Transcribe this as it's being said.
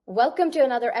Welcome to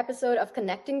another episode of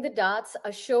Connecting the Dots,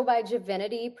 a show by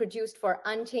Divinity produced for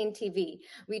Unchained TV.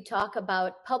 We talk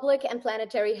about public and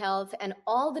planetary health and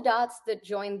all the dots that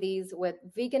join these with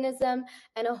veganism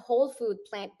and a whole food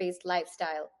plant-based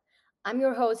lifestyle. I'm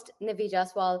your host, Nivi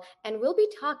Jaswal, and we'll be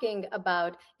talking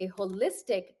about a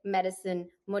holistic medicine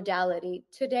modality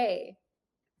today.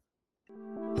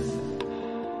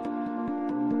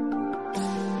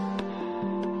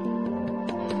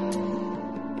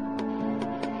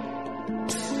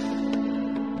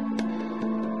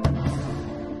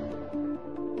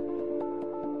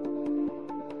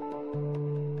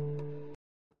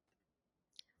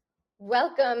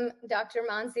 Welcome, Dr.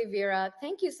 Mansi Veera.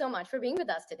 Thank you so much for being with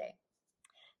us today.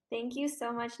 Thank you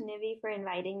so much, Nivi, for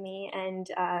inviting me and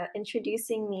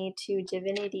introducing me to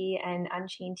Divinity and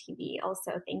Unchained TV.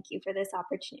 Also, thank you for this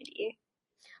opportunity.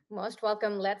 Most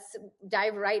welcome. Let's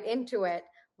dive right into it.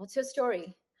 What's your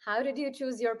story? How did you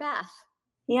choose your path?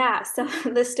 Yeah, so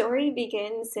the story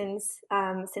begins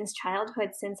since childhood,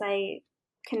 since I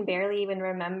can barely even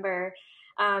remember.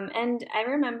 And I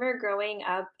remember growing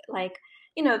up,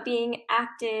 being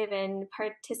active and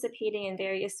participating in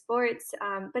various sports,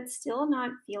 but still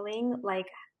not feeling like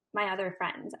my other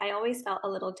friends. I always felt a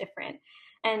little different.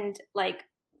 And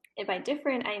by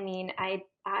different, I mean I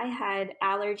had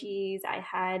allergies, I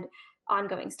had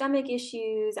ongoing stomach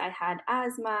issues, I had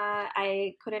asthma.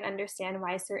 I couldn't understand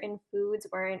why certain foods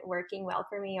weren't working well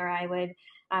for me, or I would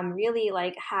really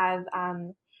have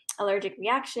allergic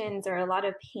reactions or a lot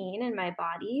of pain in my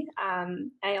body.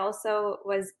 I also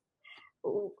was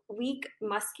weak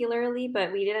muscularly,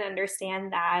 but we didn't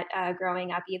understand that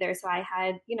growing up either. So I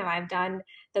had, I've done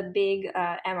the big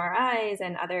MRIs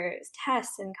and other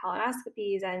tests and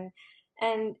colonoscopies,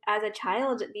 and as a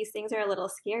child, these things are a little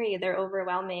scary. They're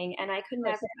overwhelming, and I could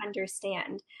never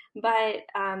understand. But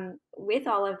with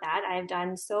all of that, I've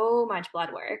done so much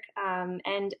blood work,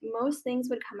 and most things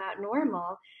would come out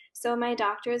normal. So my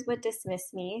doctors would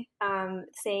dismiss me,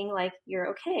 saying like, "You're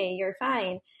okay, you're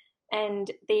fine."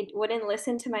 And they wouldn't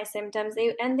listen to my symptoms.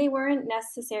 They weren't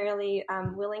necessarily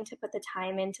willing to put the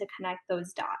time in to connect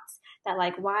those dots. That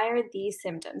like, why are these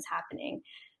symptoms happening?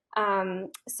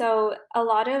 So a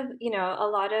lot of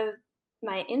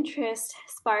my interest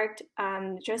sparked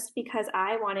just because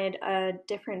I wanted a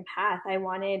different path. I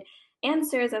wanted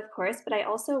answers, of course, but I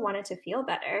also wanted to feel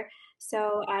better.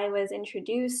 So I was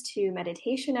introduced to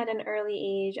meditation at an early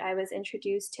age. I was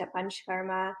introduced to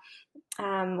Panchkarma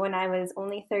when I was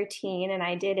only 13, and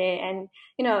I did it. And,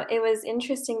 it was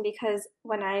interesting because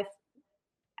when I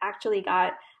actually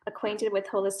got acquainted with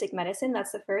holistic medicine,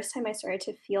 that's the first time I started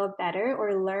to feel better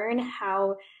or learn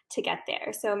how to get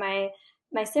there. So my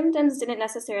symptoms didn't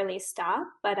necessarily stop,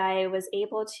 but I was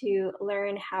able to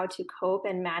learn how to cope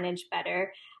and manage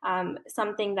better,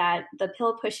 something that the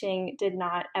pill pushing did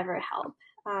not ever help.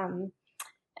 And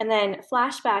then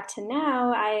flashback to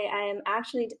now, I am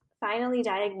actually finally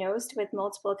diagnosed with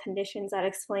multiple conditions that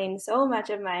explain so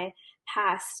much of my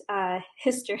past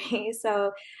history.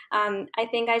 So I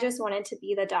think I just wanted to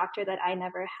be the doctor that I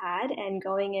never had, and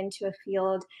going into a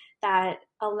field that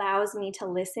allows me to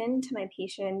listen to my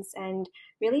patients and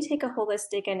really take a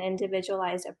holistic and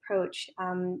individualized approach.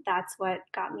 That's what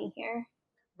got me here.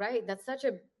 Right. That's such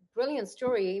a brilliant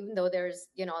story, even though there's,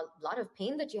 a lot of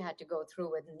pain that you had to go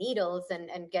through with needles and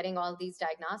getting all these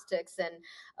diagnostics. And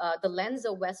the lens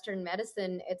of Western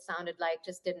medicine, it sounded like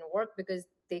just didn't work because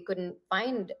they couldn't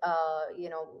find,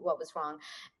 what was wrong.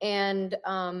 And,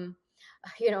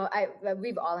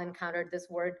 we've all encountered this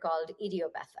word called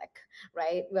idiopathic,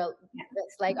 right? Well,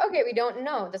 it's like, okay, we don't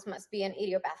know. This must be an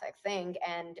idiopathic thing,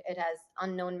 and it has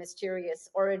unknown, mysterious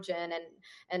origin.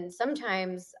 And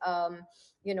sometimes,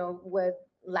 with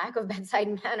lack of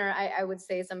bedside manner, I would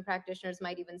say some practitioners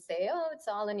might even say, oh, it's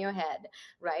all in your head,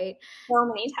 right? So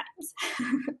many times.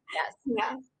 Yes.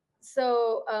 Yeah.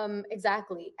 So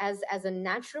exactly, as a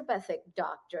naturopathic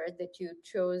doctor that you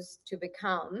chose to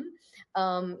become,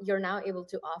 you're now able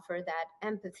to offer that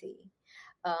empathy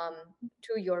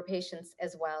to your patients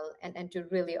as well, and to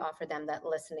really offer them that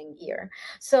listening ear.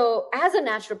 So as a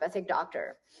naturopathic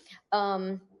doctor,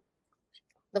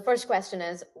 the first question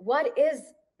is, what is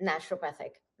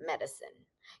naturopathic medicine?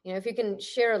 If you can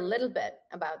share a little bit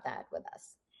about that with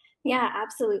us. Yeah,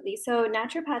 absolutely. So,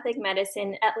 naturopathic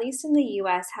medicine, at least in the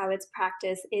US, how it's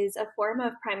practiced is a form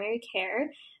of primary care,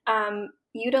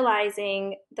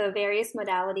 utilizing the various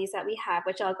modalities that we have,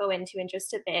 which I'll go into in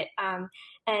just a bit.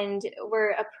 And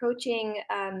we're approaching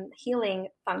healing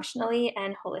functionally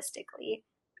and holistically.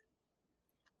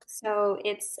 So,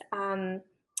 it's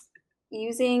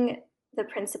using the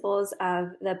principles of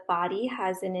the body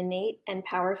has an innate and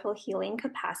powerful healing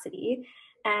capacity,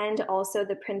 and also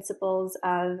the principles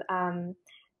of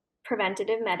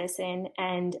preventative medicine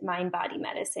and mind body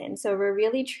medicine. So we're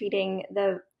really treating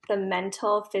the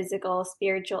mental, physical,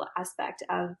 spiritual aspect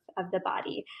of the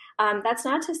body. That's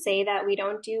not to say that we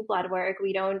don't do blood work,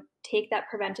 we don't take that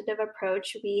preventative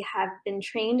approach. We have been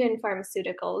trained in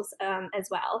pharmaceuticals as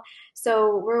well.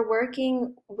 So we're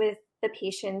working with the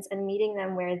patients and meeting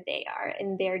them where they are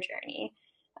in their journey.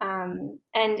 And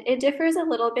it differs a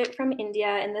little bit from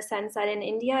India in the sense that in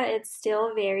India, it's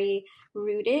still very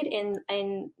rooted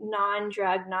in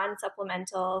non-drug,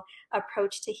 non-supplemental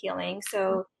approach to healing.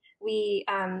 So we,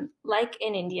 like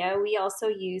in India, we also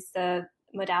use the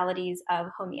modalities of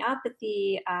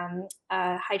homeopathy,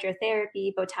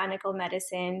 hydrotherapy, botanical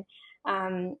medicine,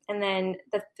 and then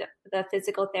the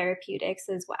physical therapeutics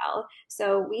as well.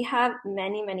 So we have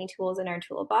many, many tools in our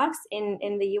toolbox.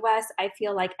 In the US, I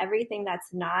feel like everything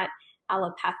that's not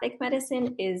allopathic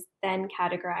medicine is then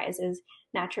categorized as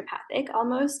naturopathic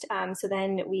almost. So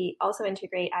then we also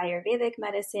integrate Ayurvedic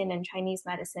medicine and Chinese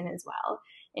medicine as well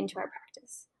into our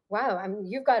practice. Wow, I mean,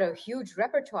 you've got a huge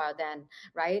repertoire then,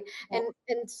 right? Yeah.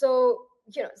 And so,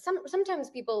 sometimes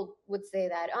people would say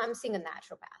that, "Oh, I'm seeing a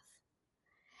naturopath."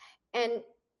 And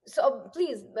so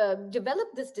please develop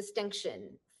this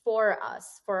distinction for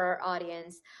us, for our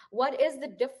audience. What is the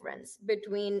difference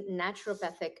between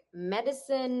naturopathic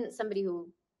medicine, somebody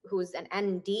who's an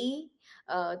ND,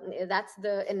 that's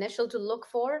the initial to look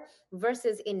for,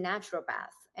 versus a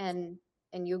naturopath? And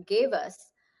you gave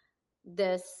us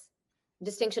this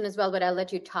distinction as well, but I'll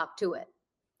let you talk to it.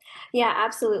 Yeah,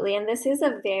 absolutely. And this is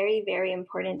a very, very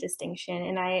important distinction.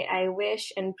 And I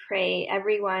wish and pray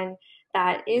everyone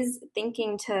that is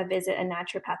thinking to visit a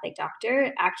naturopathic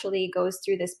doctor actually goes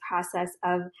through this process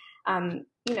of,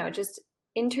 just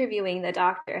interviewing the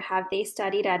doctor. Have they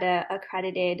studied at a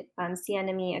accredited,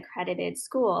 CNME accredited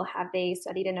school? Have they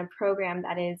studied in a program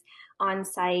that is on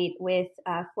site with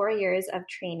 4 years of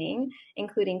training,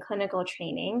 including clinical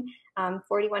training?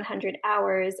 4,100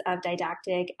 hours of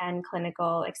didactic and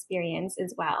clinical experience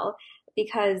as well,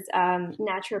 because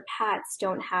naturopaths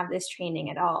don't have this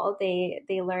training at all. They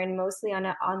learn mostly on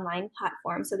an online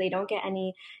platform, so they don't get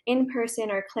any in-person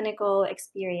or clinical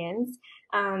experience,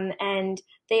 and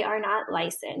they are not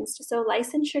licensed. So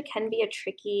licensure can be a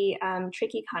tricky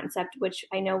concept, which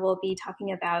I know we'll be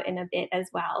talking about in a bit as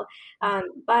well.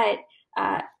 But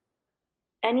uh,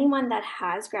 anyone that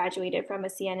has graduated from a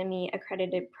CNME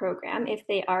accredited program, if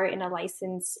they are in a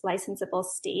licensable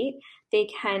state, they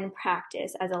can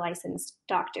practice as a licensed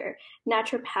doctor.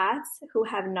 Naturopaths who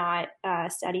have not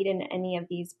studied in any of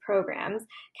these programs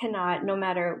cannot, no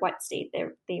matter what state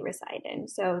they reside in.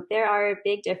 So there are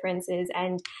big differences.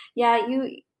 And yeah,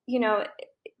 you know,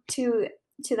 to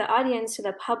to the audience, to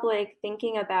the public,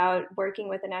 thinking about working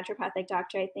with a naturopathic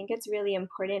doctor, I think it's really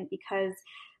important because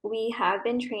we have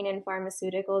been trained in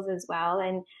pharmaceuticals as well,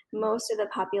 and most of the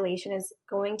population is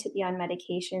going to be on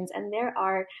medications, and there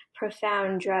are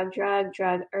profound drug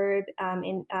herb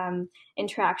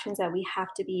interactions that we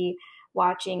have to be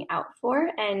watching out for,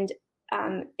 and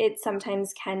it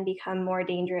sometimes can become more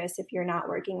dangerous if you're not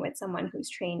working with someone who's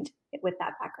trained with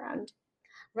that background.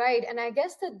 Right. And I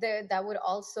guess that would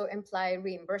also imply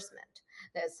reimbursement,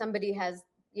 that somebody has,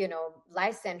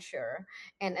 licensure,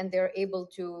 and they're able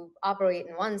to operate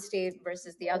in one state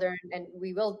versus the other. And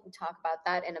we will talk about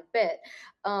that in a bit.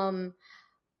 Um,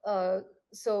 uh,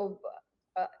 so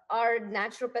are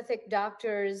naturopathic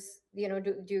doctors,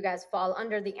 do you guys fall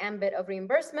under the ambit of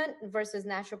reimbursement versus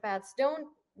naturopaths don't?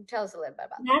 Tell us a little bit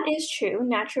about that. That is true.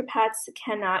 Naturopaths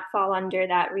cannot fall under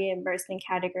that reimbursement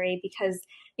category because,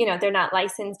 they're not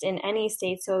licensed in any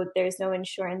state, so there's no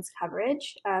insurance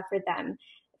coverage for them.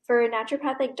 For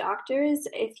naturopathic doctors,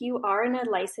 if you are in a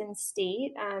licensed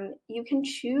state, you can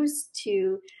choose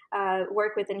to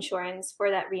work with insurance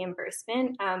for that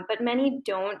reimbursement, but many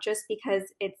don't just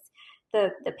because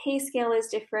the pay scale is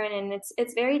different, and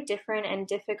it's very different and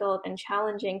difficult and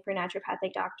challenging for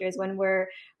naturopathic doctors when we're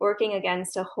working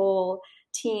against a whole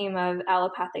team of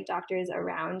allopathic doctors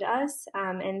around us.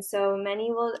 And so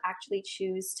many will actually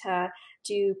choose to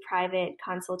do private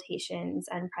consultations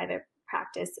and private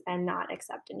practice and not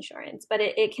accept insurance. But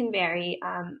it can vary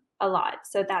a lot.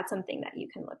 So that's something that you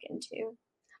can look into.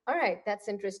 All right, that's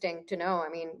interesting to know. I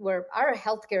mean, our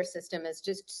healthcare system is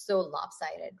just so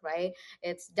lopsided, right?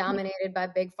 It's dominated by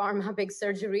big pharma, big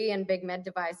surgery, and big med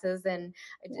devices, and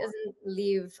it Yeah. doesn't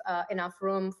leave enough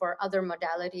room for other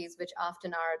modalities, which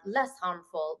often are less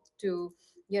harmful to,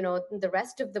 the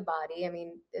rest of the body. I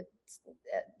mean,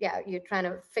 yeah, you're trying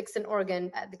to fix an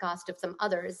organ at the cost of some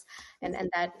others, and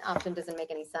that often doesn't make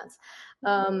any sense.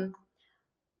 Um,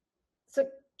 so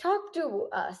Talk to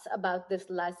us about this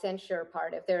licensure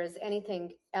part, if there is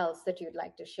anything else that you'd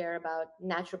like to share about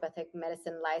naturopathic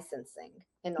medicine licensing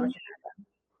in North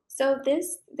So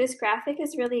this graphic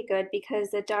is really good because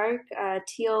the dark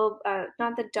teal,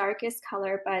 not the darkest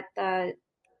color, but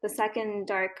the second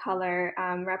dark color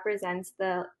represents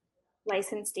the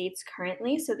licensed states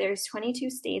currently. So there's 22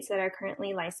 states that are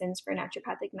currently licensed for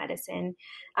naturopathic medicine.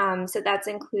 So that's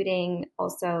including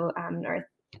also North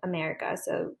America,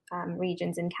 so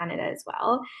regions in Canada as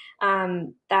well.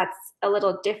 That's a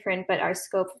little different, but our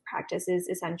scope of practice is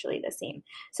essentially the same.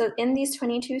 So in these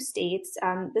 22 states,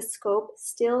 the scope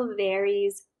still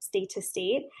varies state to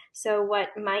state. So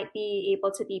what might be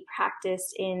able to be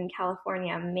practiced in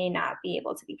California may not be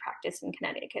able to be practiced in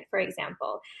Connecticut, for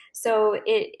example. So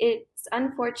it's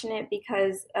unfortunate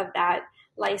because of that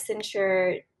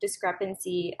licensure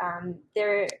discrepancy.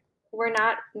 We're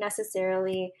not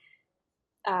necessarily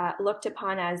looked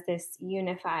upon as this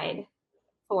unified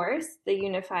force, the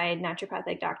unified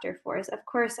naturopathic doctor force. Of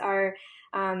course,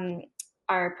 um,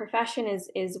 our profession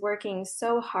is working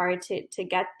so hard to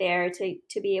get there,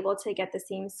 to be able to get the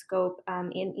same scope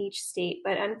in each state.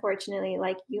 But unfortunately,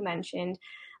 like you mentioned,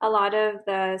 a lot of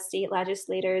the state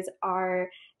legislators are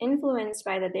influenced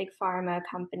by the big pharma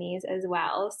companies as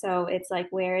well. So it's like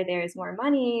where there's more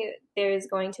money, there's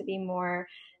going to be more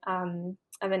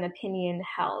of an opinion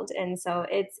held, and so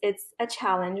it's a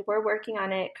challenge. We're working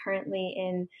on it currently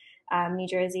in New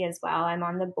Jersey as well. I'm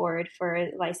on the board for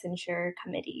a licensure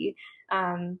committee,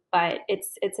 but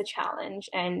it's a challenge,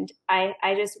 and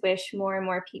I just wish more and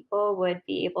more people would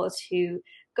be able to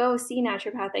go see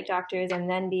naturopathic doctors and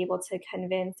then be able to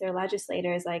convince their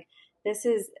legislators like this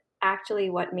is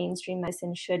actually what mainstream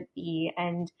medicine should be,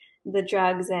 and the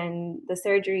drugs and the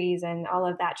surgeries and all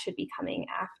of that should be coming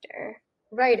after.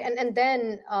 Right. And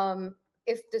then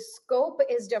if the scope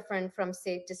is different from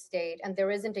state to state and there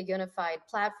isn't a unified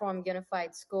platform,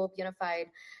 unified scope, unified,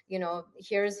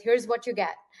 here's what you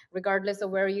get, regardless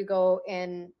of where you go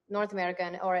in North America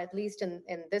or at least in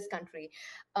this country,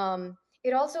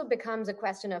 it also becomes a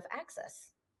question of access.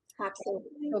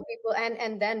 Absolutely. So people,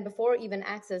 and then before even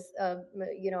access, a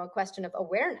question of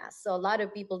awareness. So a lot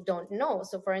of people don't know.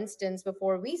 So for instance,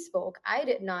 before we spoke, I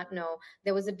did not know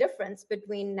there was a difference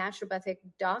between naturopathic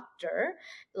doctor,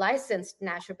 licensed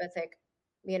naturopathic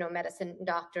medicine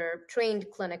doctor, trained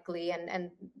clinically,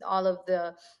 and all of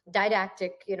the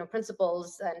didactic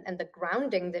principles and the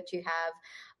grounding that you have,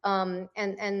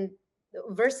 and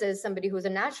versus somebody who's a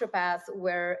naturopath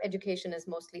where education is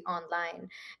mostly online,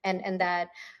 and that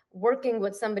working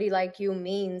with somebody like you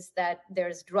means that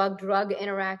there's drug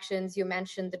interactions. You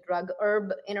mentioned the drug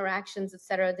herb interactions, et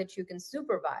cetera, that you can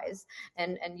supervise,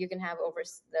 and you can have over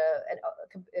the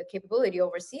capability to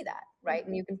oversee that, right?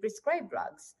 And you can prescribe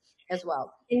drugs as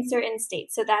well. In certain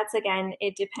states. So that's again,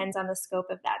 it depends on the scope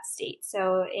of that state.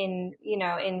 So in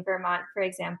Vermont, for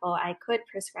example, I could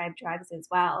prescribe drugs as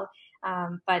well,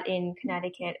 but in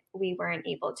Connecticut, we weren't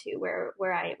able to.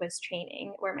 Where I was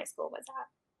training, where my school was at.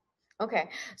 Okay,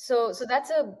 so that's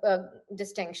a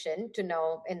distinction to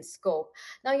know in scope.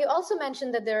 Now, you also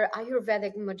mentioned that there are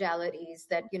Ayurvedic modalities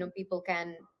that people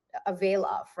can avail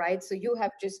of, right? So you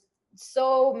have just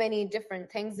so many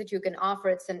different things that you can offer.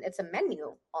 It's a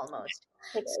menu almost.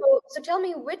 It is. So tell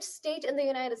me, which state in the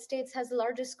United States has the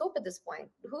largest scope at this point?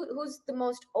 Who's the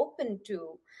most open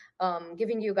to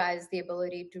giving you guys the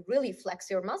ability to really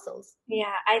flex your muscles?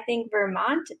 Yeah, I think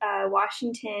Vermont,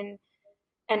 Washington,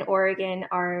 and Oregon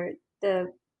are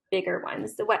the bigger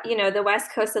ones. The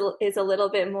West Coast is a little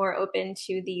bit more open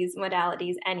to these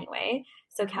modalities anyway.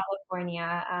 So Mhm.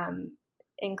 California,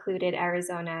 included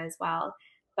Arizona as well.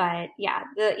 But yeah,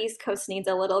 the East Coast needs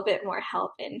a little bit more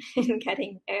help in, in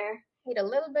getting there. Need a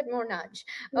little bit more nudge.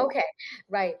 Yeah. Okay,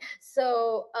 right.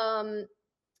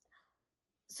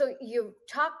 So you've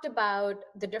talked about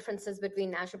the differences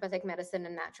between naturopathic medicine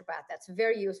and naturopath. That's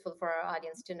very useful for our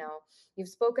audience to know. You've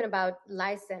spoken about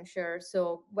licensure.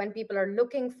 So when people are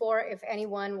looking for, if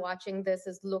anyone watching this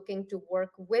is looking to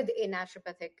work with a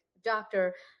naturopathic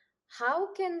doctor, how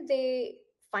can they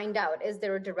find out? Is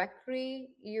there a directory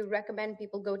you recommend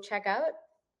people go check out?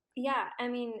 Yeah, I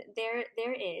mean there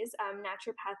is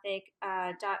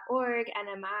naturopathic.org,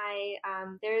 NMI.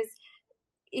 There's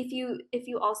if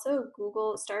you also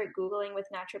start googling with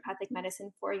naturopathic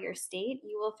medicine for your state,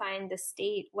 you will find the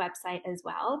state website as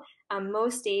well.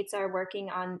 Most states are working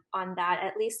on that,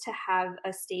 at least to have a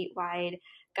statewide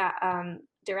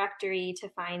directory to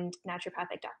find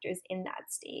naturopathic doctors in that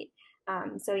state.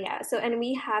 So yeah, so and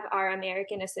we have our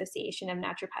American Association of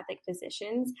Naturopathic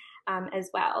Physicians as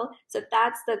well. So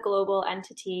that's the global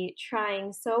entity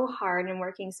trying so hard and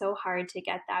working so hard to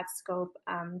get that scope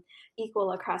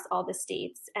equal across all the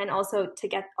states, and also to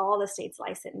get all the states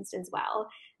licensed as well.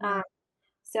 Yeah.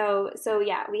 So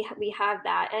yeah, we have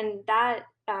that, and that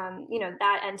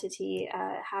that entity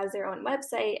has their own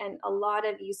website and a lot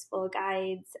of useful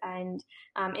guides and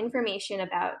information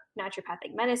about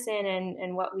naturopathic medicine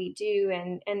and what we do,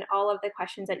 and all of the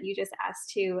questions that you just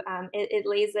asked too. It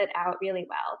lays it out really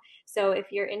well. So if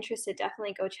you're interested,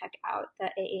 definitely go check out the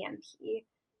AAMP.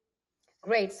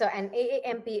 Great. So, and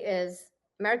AAMP is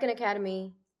American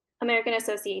Academy, American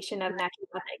Association of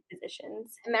Naturopathic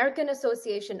Physicians. American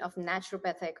Association of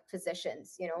Naturopathic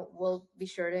Physicians. We'll be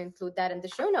sure to include that in the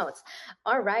show notes.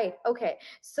 All right. Okay.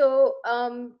 So,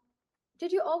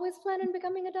 did you always plan on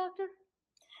becoming a doctor?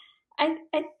 I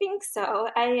think so.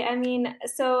 I mean,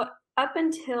 so up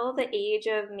until the age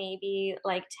of maybe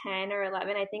like 10 or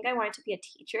 11, I think I wanted to be a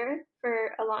teacher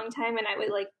for a long time, and I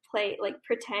would like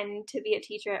pretend to be a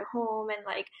teacher at home and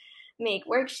like make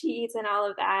worksheets and all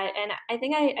of that. And I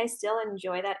think I still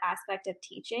enjoy that aspect of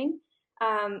teaching.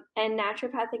 And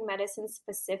naturopathic medicine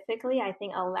specifically, I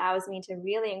think, allows me to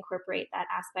really incorporate that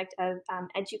aspect of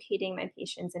educating my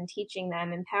patients and teaching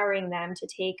them, empowering them to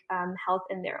take health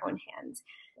in their own hands.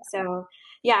 So,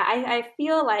 yeah, I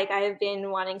feel like I've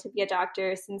been wanting to be a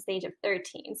doctor since the age of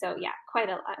 13. So, yeah, quite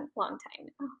a long time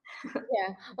now.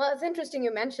 Yeah. Well, it's interesting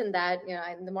you mentioned that.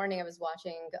 In the morning I was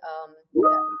watching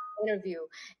the interview,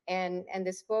 and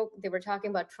they were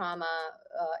talking about trauma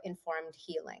informed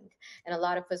healing. And a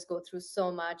lot of us go through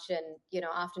so much, and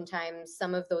oftentimes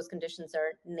some of those conditions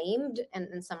are named,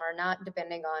 and some are not,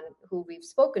 depending on who we've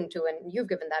spoken to. And you've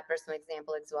given that personal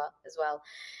example as well.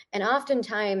 And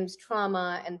oftentimes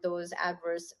trauma and those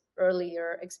adverse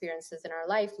earlier experiences in our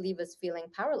life leave us feeling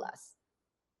powerless.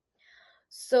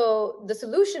 So the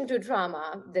solution to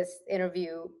trauma, this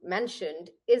interview mentioned,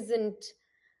 isn't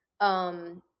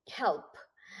help.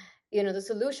 The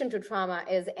solution to trauma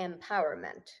is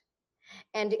empowerment.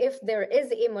 And if there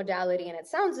is a modality, and it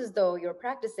sounds as though you're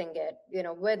practicing it,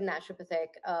 with naturopathic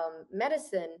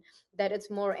medicine, that it's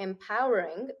more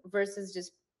empowering versus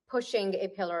just pushing a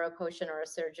pill or a potion or a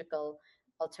surgical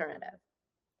alternative.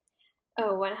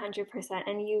 Oh, 100%.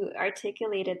 And you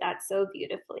articulated that so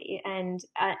beautifully. And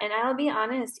I'll be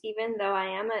honest, even though I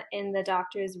am in the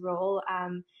doctor's role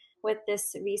with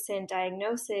this recent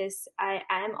diagnosis, I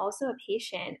am also a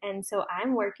patient. And so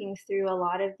I'm working through a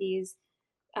lot of these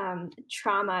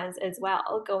traumas as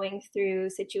well, going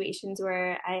through situations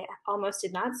where I almost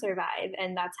did not survive,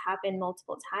 and that's happened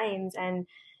multiple times,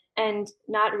 and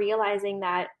not realizing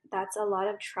that that's a lot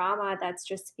of trauma that's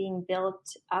just being built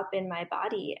up in my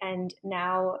body, and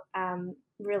now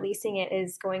releasing it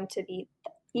is going to be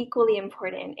equally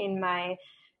important in my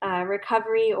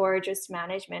recovery or just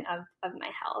management of my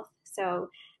health. So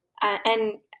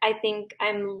and I think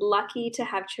I'm lucky to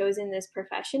have chosen this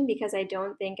profession, because I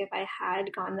don't think if I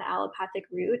had gone the allopathic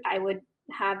route, I would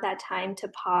have that time to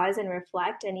pause and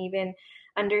reflect and even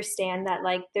understand that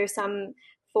like there's some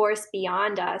force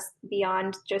beyond us,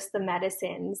 beyond just the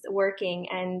medicines working,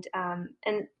 and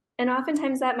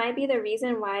oftentimes that might be the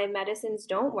reason why medicines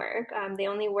don't work. They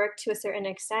only work to a certain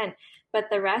extent, but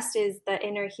the rest is the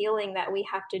inner healing that we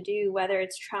have to do, whether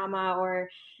it's trauma or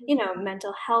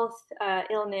mental health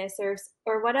illness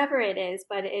or whatever it is.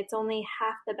 But it's only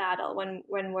half the battle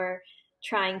when we're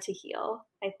trying to heal,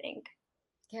 I think.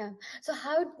 Yeah. So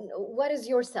what is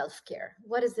your self-care?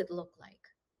 What does it look like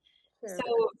for So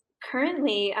everybody?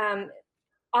 currently,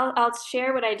 I'll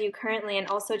share what I do currently, and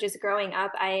also just growing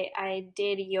up, I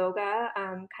did yoga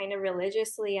kind of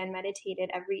religiously and meditated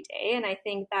every day, and I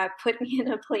think that put me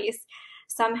in a place.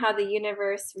 Somehow the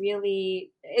universe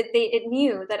really it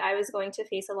knew that I was going to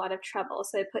face a lot of trouble,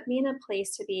 so it put me in a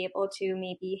place to be able to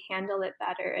maybe handle it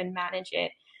better and manage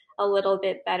it a little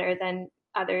bit better than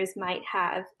others might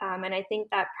have. And I think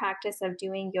that practice of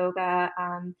doing yoga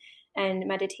and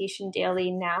meditation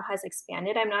daily now has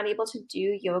expanded. I'm not able to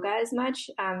do yoga as much,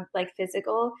 like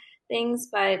physical things,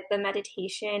 but the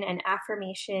meditation and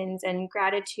affirmations and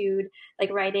gratitude,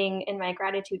 like writing in my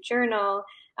gratitude journal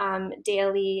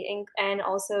daily, and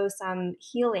also some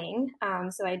healing.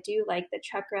 So I do like the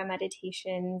chakra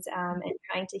meditations and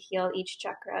trying to heal each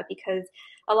chakra, because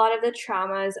a lot of the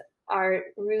traumas are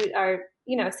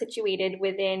situated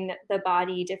within the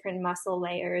body. Different muscle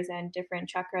layers and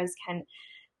different chakras can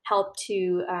help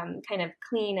to kind of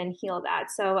clean and heal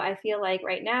that. So I feel like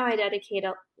right now I dedicate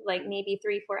like maybe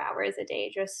 3-4 hours a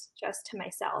day just to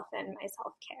myself and my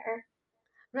self care.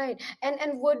 Right.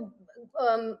 And would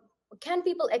can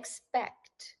people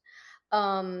expect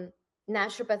um,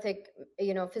 naturopathic,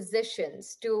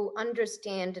 physicians to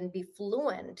understand and be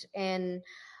fluent in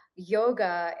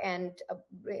yoga and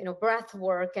breath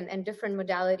work and different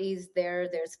modalities.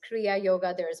 There's kriya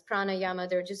yoga, there's pranayama,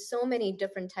 there are just so many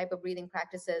different type of breathing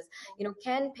practices.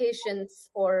 Can patients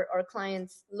or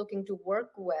clients looking to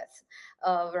work with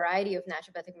a variety of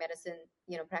naturopathic medicine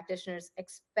practitioners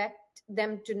expect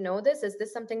them to know this? Is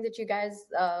this something that you guys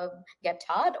get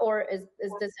taught, or is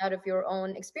this out of your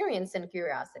own experience and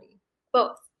curiosity?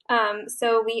 Both.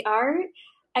 So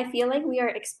I feel like we are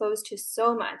exposed to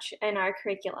so much in our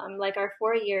curriculum. Like our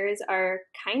 4 years are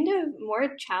kind of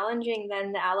more challenging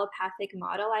than the allopathic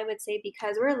model, I would say,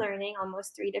 because we're learning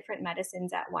almost three different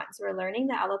medicines at once. We're learning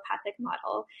the allopathic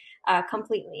model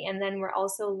completely, and then we're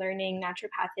also learning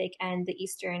naturopathic and the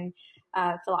Eastern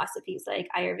philosophies like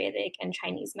Ayurvedic and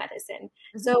Chinese medicine.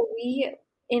 So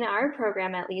in our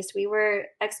program, at least, we were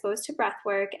exposed to breath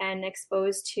work and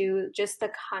exposed to just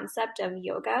the concept of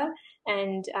yoga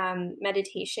and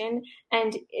meditation.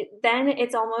 And then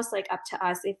it's almost like up to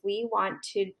us if we want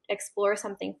to explore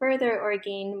something further or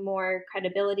gain more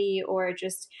credibility or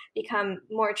just become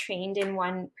more trained in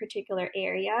one particular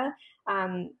area.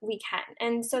 We can.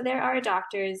 And so there are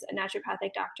doctors,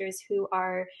 naturopathic doctors, who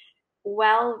are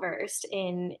well versed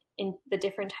in the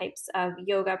different types of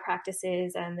yoga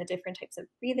practices and the different types of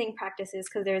breathing practices,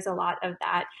 because there's a lot of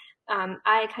that.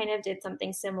 I kind of did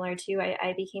something similar too.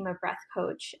 I became a breath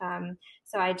coach,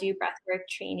 so I do breath work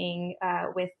training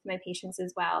with my patients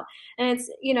as well. And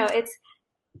it's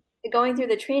going through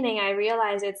the training, I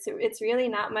realized it's really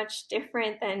not much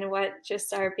different than what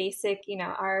just our basic,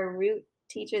 our root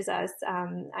teaches us.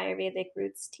 Ayurvedic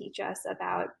roots teach us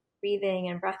about breathing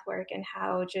and breath work, and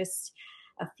how just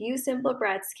a few simple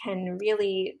breaths can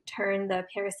really turn the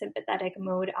parasympathetic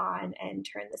mode on and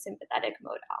turn the sympathetic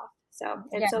mode off. So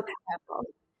Yeah. it's so powerful.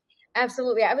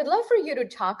 Absolutely. I would love for you to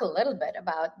talk a little bit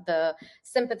about the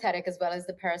sympathetic as well as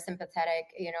the parasympathetic,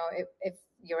 if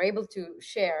you're able to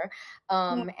share.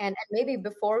 Yeah, And maybe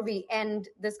before we end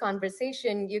this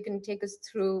conversation, you can take us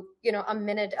through, a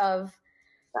minute of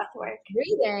breath work.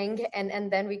 breathing, and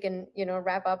then we can,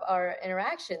 wrap up our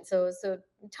interaction. So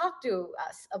talk to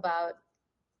us about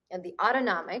the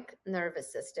autonomic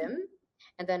nervous system,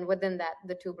 and then within that,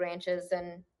 the two branches,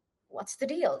 and what's the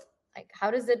deal? Like, how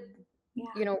does it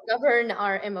Yeah. govern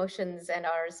our emotions and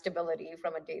our stability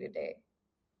from a day to day.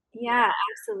 Yeah. Yeah,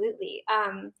 absolutely.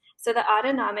 So the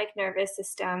autonomic nervous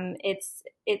system, it's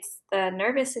the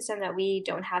nervous system that we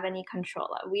don't have any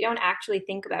control of. We don't actually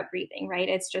think about breathing, right?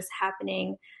 It's just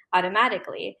happening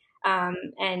automatically.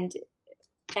 And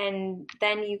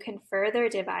then you can further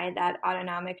divide that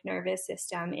autonomic nervous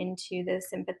system into the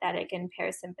sympathetic and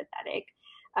parasympathetic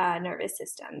nervous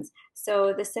systems.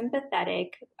 So the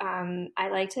sympathetic, I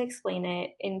like to explain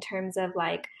it in terms of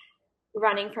like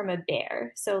running from a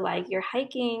bear. So like you're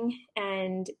hiking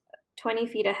and 20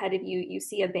 feet ahead of you, you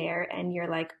see a bear and you're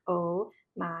like, oh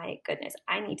my goodness,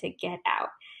 I need to get out.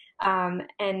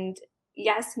 And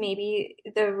yes, maybe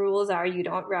the rules are you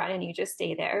don't run and you just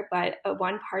stay there, but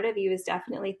one part of you is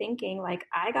definitely thinking like,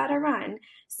 I gotta run. Yeah.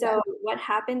 So what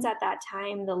happens at that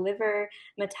time? The liver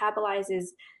metabolizes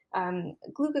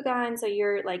glucagon, so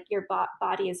your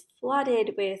body is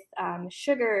flooded with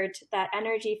sugar, that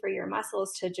energy for your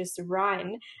muscles to just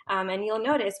run. And you'll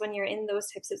notice when you're in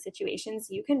those types of situations,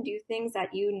 you can do things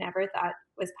that you never thought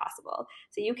was possible.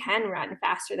 So you can run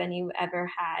faster than you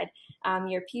ever had.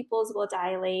 Your pupils will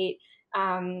dilate.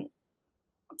 And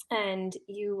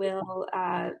you will,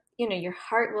 your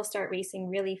heart will start racing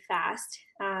really fast.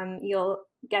 You'll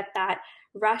get that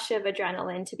rush of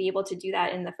adrenaline to be able to do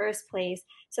that in the first place.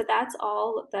 So that's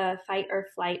all the fight or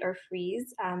flight or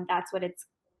freeze. That's what it's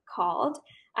called.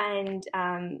 And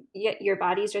your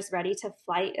body's just ready to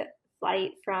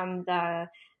flight from the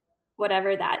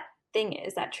whatever that thing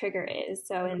is, that trigger is.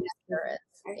 So in this Sure is.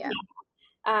 case,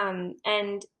 Yeah.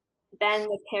 and then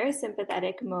the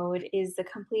parasympathetic mode is the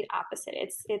complete opposite.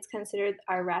 It's considered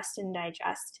our rest and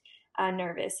digest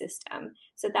nervous system.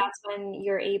 So that's when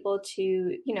you're able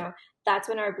to, that's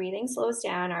when our breathing slows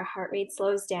down, our heart rate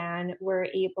slows down. We're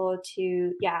able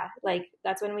to, yeah, like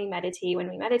that's when we meditate. When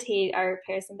we meditate, our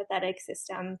parasympathetic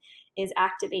system is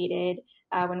activated.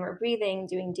 When we're breathing,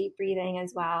 doing deep breathing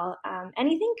as well.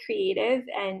 Anything creative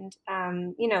and,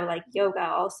 like yoga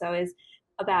also is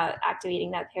about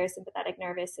activating that parasympathetic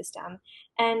nervous system.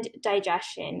 And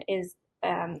digestion is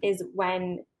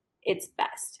when it's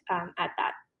best at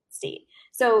that state.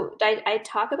 So I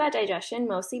talk about digestion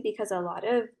mostly because a lot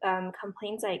of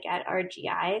complaints I get are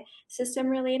GI system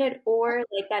related, or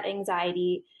like that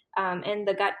anxiety. And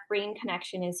the gut brain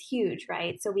connection is huge,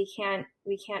 right? So we can't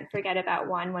forget about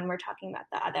one when we're talking about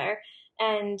the other.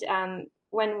 And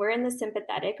when we're in the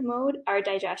sympathetic mode, our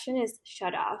digestion is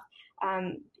shut off.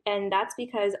 And that's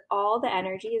because all the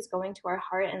energy is going to our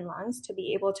heart and lungs to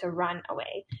be able to run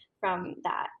away from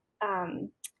that,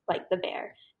 like the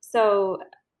bear. So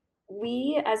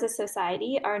we as a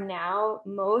society are now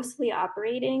mostly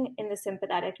operating in the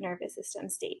sympathetic nervous system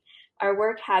state. Our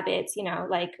work habits,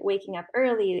 like waking up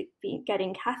early,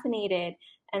 getting caffeinated,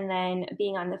 and then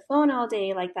being on the phone all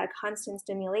day, like that constant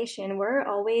stimulation, we're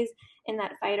always in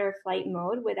that fight or flight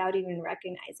mode without even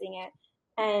recognizing it.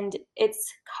 And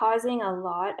it's causing a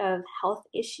lot of health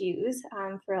issues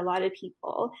for a lot of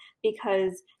people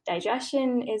because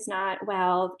digestion is not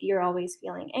well, you're always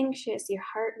feeling anxious, your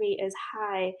heart rate is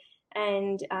high,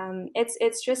 and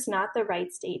it's just not the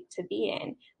right state to be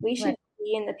in. We should Right.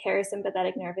 be in the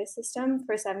parasympathetic nervous system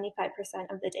for 75%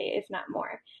 of the day, if not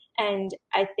more. And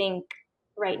I think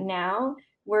right now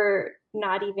we're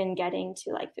not even getting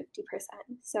to like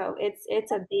 50%. So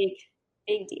it's a big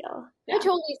deal. I Yeah.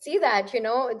 totally see that.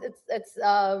 It's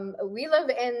we live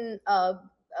in a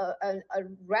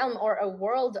realm or a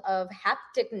world of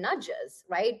haptic nudges,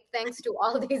 right? Thanks to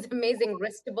all these amazing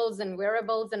wristables and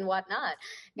wearables and whatnot.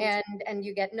 And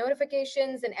you get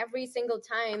notifications, and every single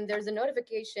time there's a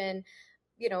notification,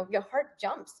 your heart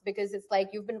jumps because it's like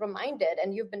you've been reminded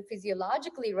and you've been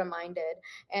physiologically reminded.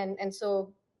 And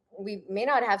so we may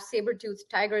not have saber-toothed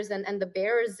tigers and the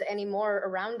bears anymore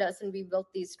around us, and we built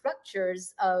these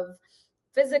structures of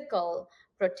physical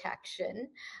protection,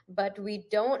 but we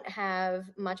don't have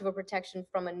much of a protection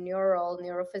from a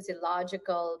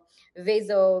neurophysiological,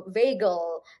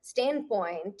 vasovagal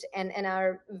standpoint, and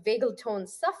our vagal tone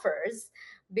suffers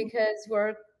because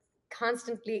we're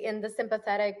constantly in the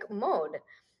sympathetic mode.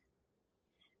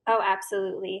 Oh,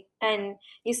 absolutely. And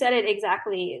you said it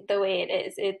exactly the way it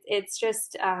is. It's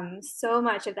just so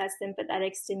much of that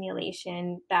sympathetic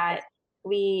stimulation that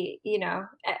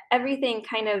everything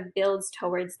kind of builds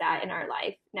towards that in our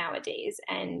life nowadays.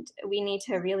 And we need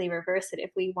to really reverse it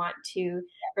if we want to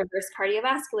reverse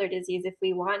cardiovascular disease, if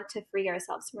we want to free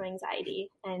ourselves from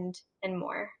anxiety and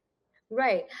more.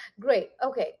 Right. Great.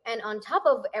 Okay. And on top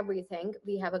of everything,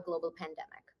 we have a global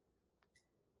pandemic.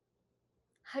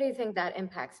 How do you think that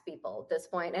impacts people at this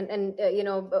point? And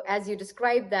as you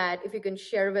describe that, if you can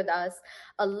share with us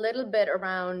a little bit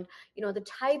around, the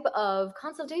type of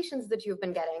consultations that you've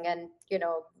been getting. And,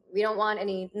 we don't want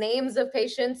any names of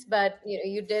patients, but,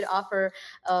 you did offer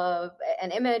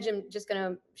an image. I'm just going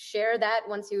to share that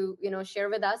once you share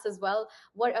with us as well.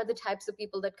 What are the types of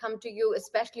people that come to you,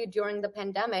 especially during the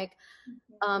pandemic?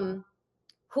 Um,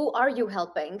 who are you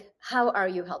helping? How are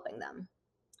you helping them?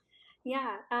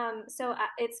 Yeah, so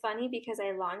it's funny because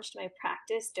I launched my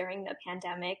practice during the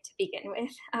pandemic to begin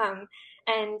with.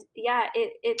 And yeah,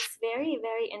 it's very,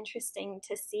 very interesting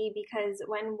to see because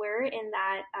when we're in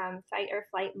that fight or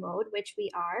flight mode, which we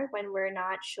are, when we're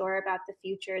not sure about the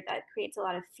future, that creates a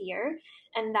lot of fear.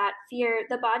 And that fear,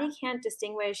 the body can't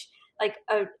distinguish like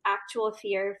a actual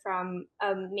fear from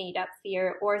a made up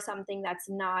fear or something that's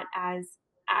not as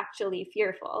actually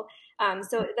fearful.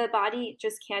 So the body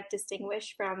just can't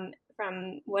distinguish from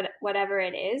whatever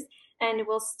it is, and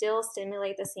will still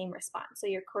stimulate the same response. So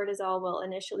your cortisol will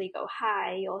initially go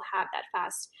high. You'll have that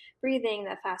fast breathing,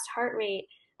 that fast heart rate,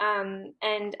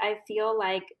 and I feel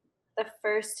like the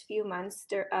first few months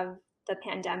of the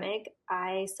pandemic,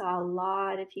 I saw a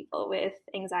lot of people with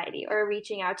anxiety or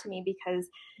reaching out to me because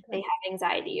they have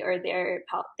anxiety or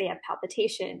they have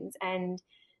palpitations. And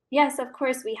yes, of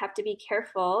course, we have to be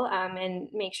careful and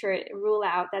make sure rule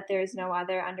out that there's no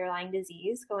other underlying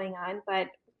disease going on. But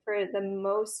for the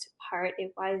most part,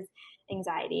 it was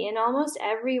anxiety, and almost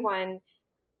everyone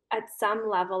at some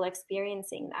level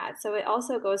experiencing that. So it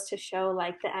also goes to show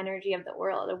like the energy of the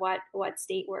world, what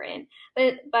state we're in.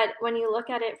 But when you look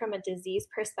at it from a disease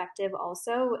perspective,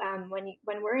 also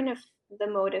when we're in the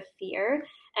mode of fear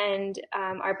and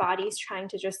our body's trying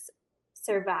to just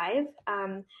survive,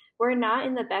 we're not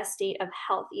in the best state of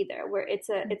health either. Where it's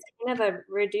kind of a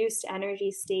reduced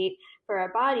energy state for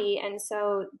our body, and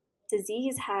so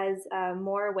disease has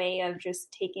more way of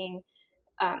just taking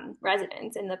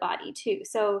residence in the body too.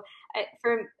 So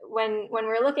for when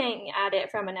we're looking at it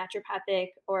from a naturopathic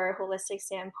or holistic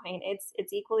standpoint,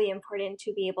 it's equally important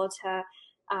to be able to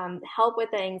help with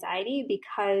the anxiety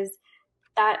because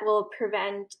that will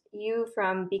prevent you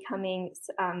from becoming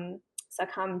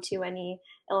succumb to any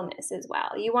illness as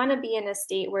well. You want to be in a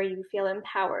state where you feel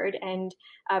empowered and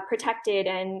protected,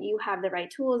 and you have the right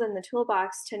tools in the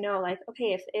toolbox to know, like,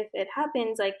 okay, if it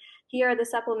happens, like, here are the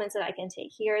supplements that I can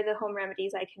take, here are the home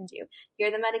remedies I can do, here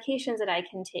are the medications that I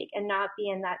can take, and not be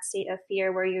in that state of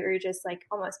fear where you're just like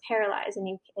almost paralyzed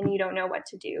and you don't know what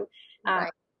to do. Um,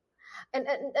 Right.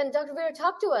 And Dr. Vera,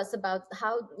 talk to us about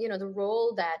how, the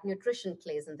role that nutrition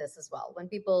plays in this as well. When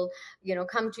people,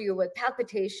 come to you with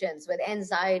palpitations, with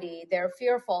anxiety, they're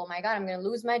fearful. My God, I'm going to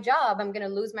lose my job. I'm going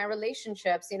to lose my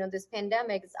relationships. This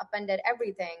pandemic has upended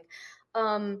everything.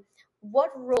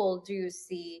 What role do you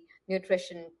see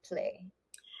nutrition play?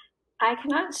 I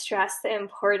cannot stress the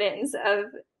importance of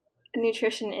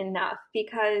nutrition enough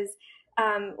because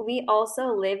we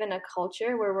also live in a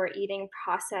culture where we're eating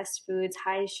processed foods,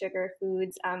 high sugar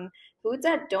foods, foods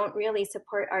that don't really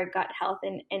support our gut health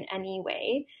in any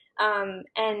way.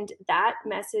 And that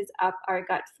messes up our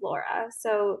gut flora.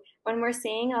 So when we're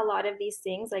seeing a lot of these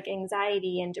things like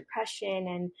anxiety and depression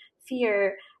and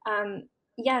fear,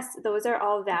 yes, those are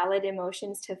all valid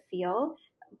emotions to feel,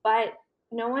 but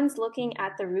no one's looking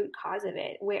at the root cause of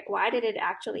it. Why did it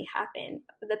actually happen?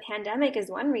 The pandemic is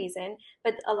one reason,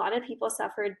 but a lot of people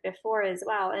suffered before as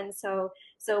well. And so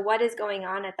what is going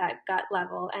on at that gut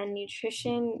level? And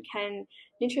nutrition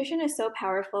is so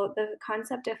powerful. The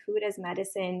concept of food as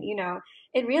medicine,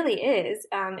 it really is,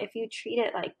 if you treat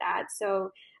it like that.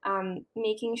 So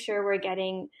making sure we're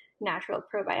getting natural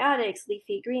probiotics,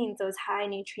 leafy greens, those high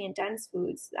nutrient dense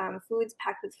foods, foods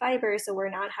packed with fiber, so we're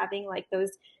not having like those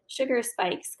sugar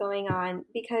spikes going on,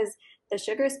 because the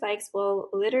sugar spikes will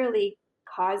literally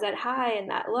cause that high and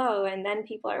that low. And then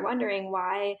people are wondering,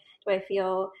 why do I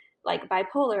feel like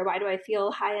bipolar? Why do I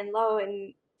feel high and low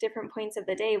in different points of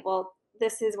the day? Well,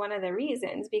 this is one of the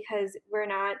reasons, because we're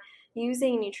not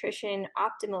using nutrition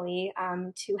optimally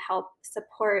to help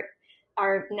support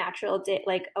our natural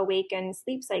like awakened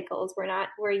sleep cycles.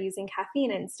 We're using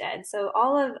caffeine instead. So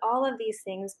all of these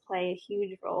things play a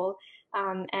huge role.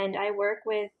 And I work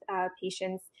with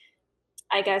patients,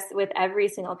 I guess with every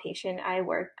single patient I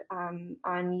work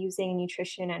on using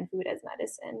nutrition and food as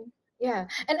medicine. Yeah.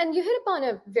 And you hit upon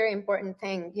a very important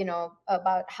thing,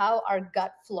 about how our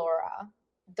gut flora,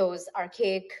 those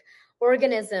archaic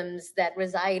organisms that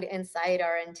reside inside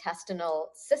our intestinal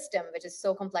system, which is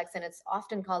so complex and it's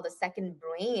often called the second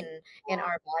brain in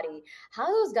our body, how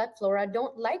those gut flora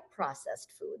don't like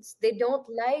processed foods. They don't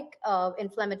like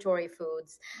inflammatory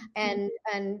foods. I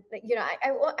want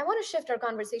to shift our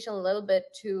conversation a little bit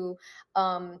to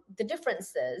the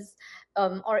differences,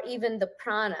 or even the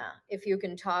prana, if you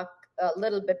can talk a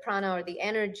little bit, prana, or the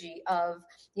energy of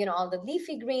all the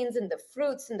leafy greens and the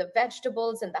fruits and the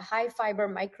vegetables and the high fiber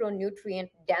micronutrient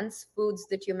dense foods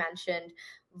that you mentioned,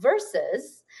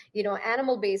 versus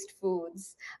animal based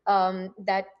foods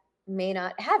that may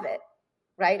not have it,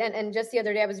 right? And just the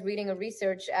other day I was reading a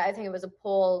research, I think it was a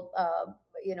poll,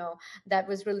 that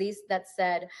was released, that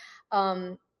said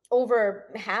over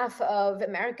half of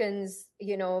Americans,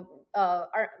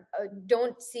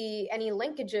 don't see any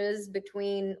linkages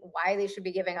between why they should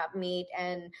be giving up meat,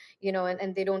 and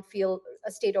they don't feel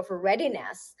a state of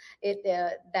readiness.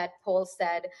 That poll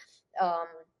said um,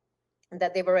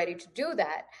 that they were ready to do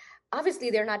that. Obviously,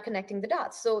 they're not connecting the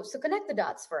dots. So connect the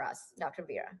dots for us, Dr.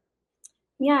 Vera.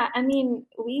 Yeah, I mean,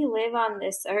 we live on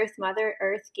this earth. Mother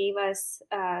Earth gave us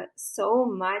so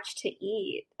much to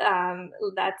eat,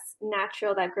 that's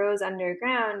natural, that grows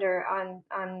underground or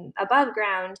on above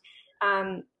ground,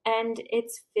 and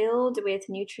it's filled with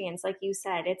nutrients, like you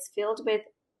said. It's filled with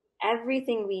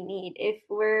everything we need. If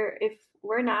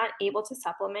we're not able to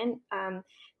supplement,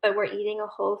 but we're eating a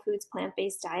whole foods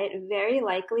plant-based diet, very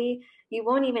likely you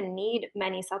won't even need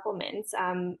many supplements.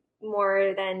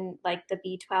 More than like the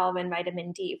B12 and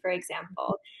vitamin D, for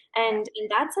example. And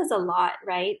that says a lot,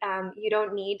 right? You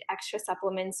don't need extra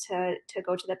supplements to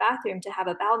go to the bathroom, to have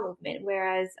a bowel movement.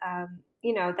 Whereas,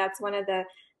 that's one of the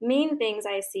main things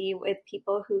I see with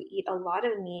people who eat a lot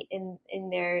of meat in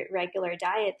their regular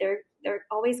diet. They're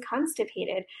always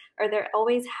constipated, or they're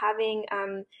always having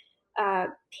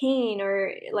pain,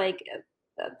 or like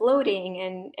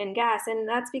bloating and gas. And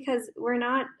that's because we're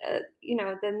not,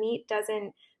 the meat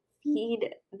doesn't feed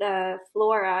the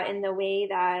flora in the way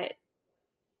that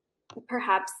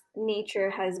perhaps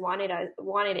nature has wanted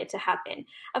it to happen.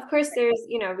 Of course, there's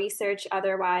research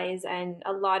otherwise, and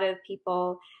a lot of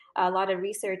people, a lot of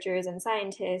researchers and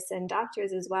scientists and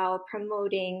doctors as well,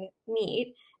 promoting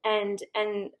meat, and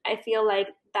I feel like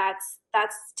that's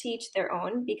to each their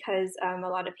own, because a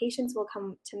lot of patients will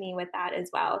come to me with that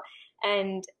as well.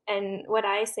 And what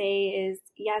I say is,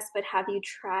 yes, but have you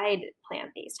tried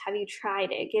plant based? Have you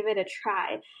tried it? Give it a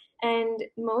try. And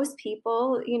most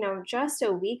people, just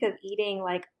a week of eating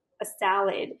like a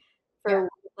salad Yeah. for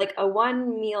like a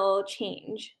one meal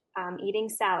change, eating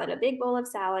salad, a big bowl of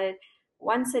salad,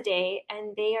 once a day,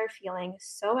 and they are feeling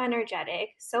so energetic,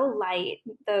 so light.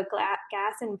 The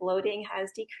gas and bloating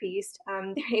has decreased.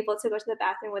 They're able to go to the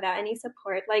bathroom without any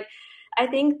support. Like, I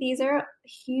think these are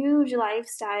huge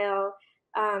lifestyle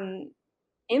um,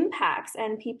 impacts,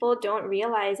 and people don't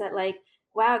realize that, like,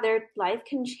 wow, their life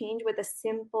can change with a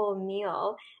simple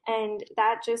meal. And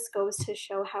that just goes to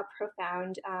show how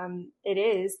profound it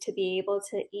is to be able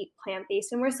to eat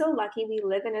plant-based. And we're so lucky we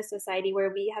live in a society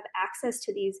where we have access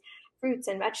to these fruits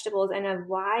and vegetables and a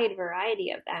wide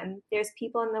variety of them. There's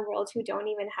people in the world who don't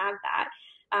even have that.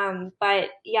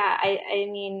 But yeah, I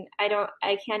mean,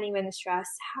 I can't even stress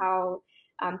how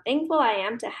thankful I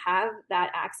am to have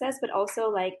that access, but also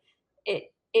like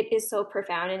it is so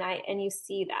profound, and you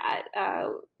see that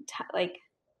like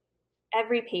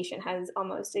every patient has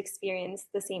almost experienced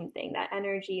the same thing, that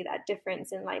energy, that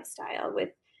difference in lifestyle with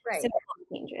Right. simple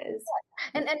changes.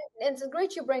 And it's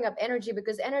great you bring up energy,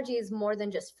 because energy is more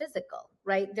than just physical,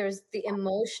 right? There's the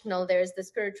emotional, there's the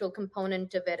spiritual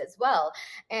component of it as well.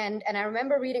 And I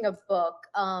remember reading a book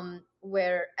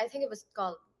where I think it was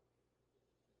called,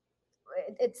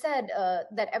 it said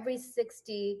that every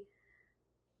 60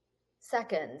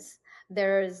 seconds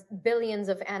there's billions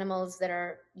of animals that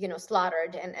are,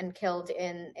 slaughtered and killed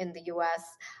in the US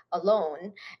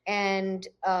alone. And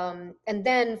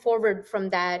then forward from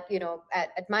that,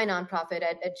 at my nonprofit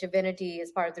at Divinity,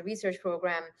 as part of the research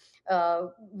program,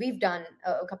 we've done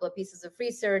a couple of pieces of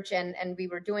research, and we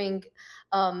were doing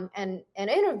an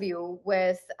interview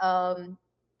with a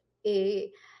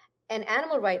an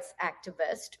animal rights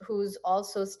activist who's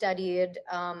also studied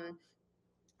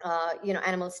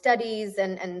animal studies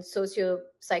and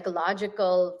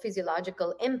socio-psychological,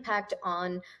 physiological impact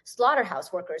on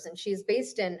slaughterhouse workers. And she's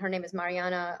based in, her name is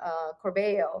Mariana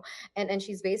Corbello, and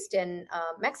she's based in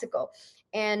Mexico.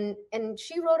 And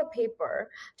she wrote a paper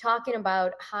talking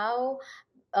about how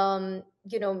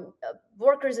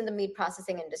workers in the meat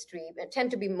processing industry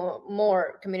tend to be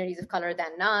more communities of color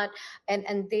than not,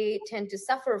 and they tend to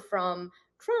suffer from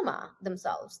trauma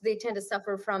themselves. They tend to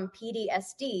suffer from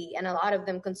PTSD, and a lot of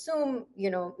them consume,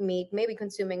 meat, maybe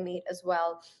consuming meat as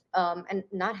well, and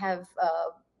not have,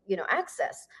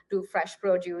 access to fresh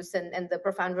produce and the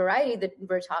profound variety that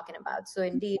we're talking about. So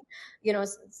indeed,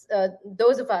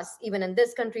 those of us, even in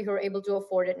this country, who are able to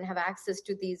afford it and have access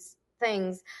to these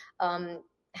things,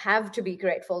 have to be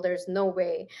grateful. There's no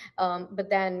way. But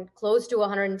then close to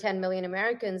 110 million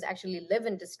Americans actually live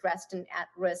in distressed and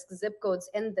at-risk zip codes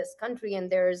in this country.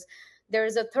 And there's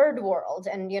a third world,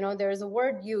 and there's a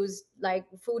word used like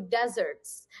food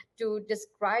deserts to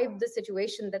describe the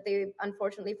situation that they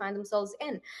unfortunately find themselves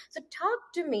in. So talk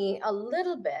to me a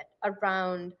little bit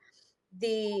around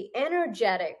the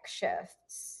energetic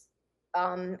shifts,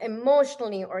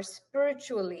 emotionally or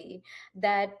spiritually,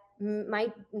 that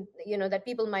might, that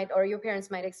people might, or your parents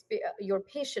might your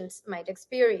patients might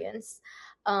experience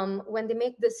when they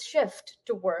make this shift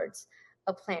towards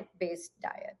a plant-based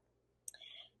diet.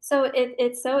 So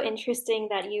it's so interesting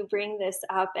that you bring this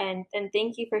up, and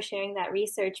thank you for sharing that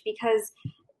research, because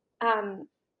um,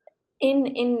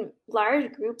 in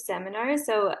large group seminars,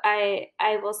 so I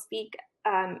will speak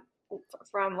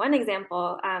from one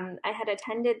example. I had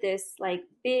attended this like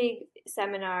big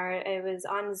seminar. It was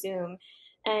on Zoom,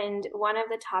 and one of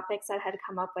the topics that had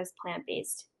come up was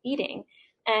plant-based eating,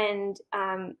 and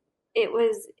it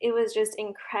was just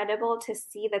incredible to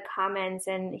see the comments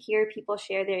and hear people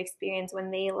share their experience when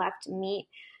they left meat.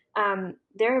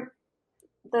 Their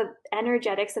the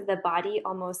energetics of the body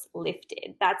almost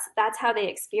lifted. That's how they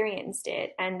experienced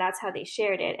it, and that's how they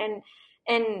shared it.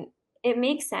 And it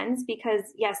makes sense,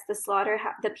 because yes, the slaughter,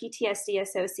 the PTSD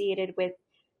associated with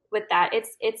that,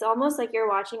 it's almost like you're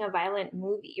watching a violent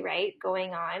movie, right,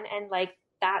 going on, and like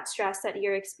that stress that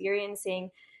you're experiencing,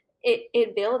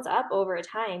 it builds up over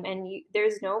time, and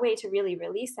there's no way to really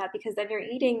release that, because then you're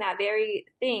eating that very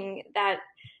thing that,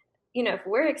 if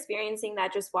we're experiencing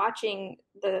that just watching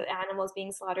the animals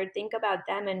being slaughtered, think about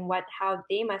them and how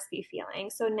they must be feeling.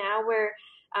 So now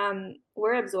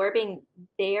we're absorbing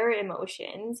their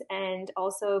emotions, and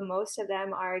also most of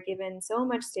them are given so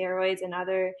much steroids and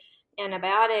other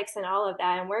antibiotics and all of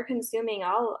that, and we're consuming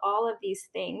all of these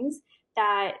things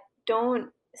that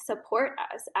don't support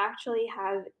us. Actually,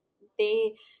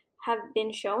 they have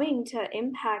been showing to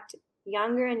impact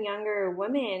younger and younger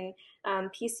women,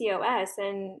 PCOS,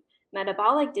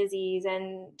 metabolic disease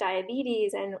and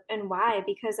diabetes. And why?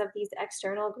 Because of these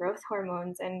external growth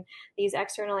hormones and these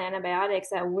external antibiotics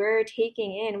that we're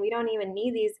taking in. We don't even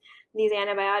need these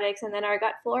antibiotics, and then our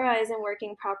gut flora isn't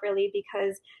working properly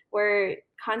because we're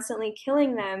constantly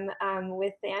killing them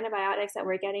with the antibiotics that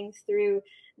we're getting through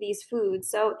these foods.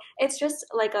 So it's just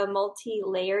like a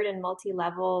multi-layered and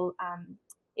multi-level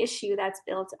issue that's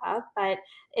built up. But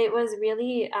it was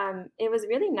really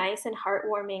nice and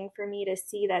heartwarming for me to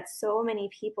see that so many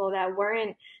people that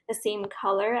weren't the same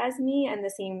color as me and the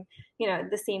same,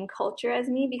 the same culture as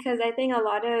me, because I think a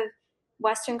lot of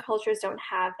Western cultures don't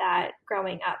have that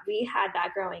growing up. We had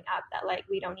that growing up, that like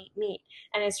we don't eat meat,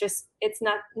 and it's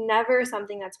not never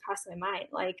something that's crossed my mind.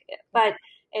 Like, but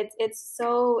it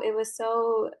was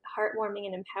so heartwarming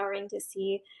and empowering to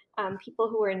see people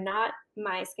who are not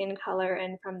my skin color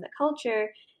and from the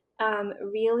culture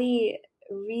really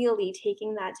really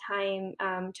taking that time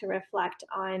to reflect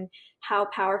on how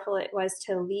powerful it was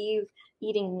to leave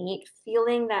eating meat,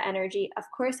 feeling that energy, of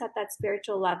course, at that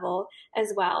spiritual level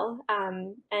as well,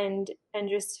 and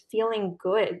just feeling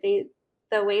good.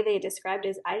 The way they described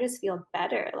is, I just feel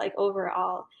better, like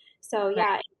overall. So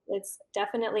yeah, it's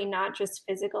definitely not just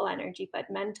physical energy, but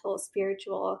mental,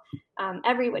 spiritual,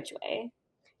 every which way.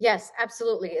 Yes,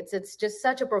 absolutely. It's just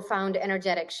such a profound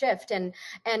energetic shift, and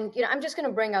I'm just going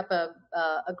to bring up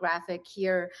a graphic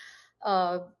here.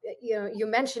 You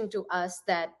mentioned to us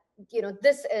that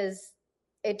this is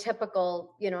a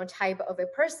typical type of a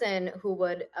person who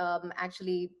would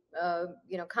actually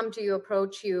come to you,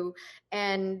 approach you,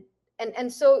 and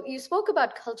and so you spoke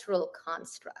about cultural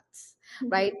constructs,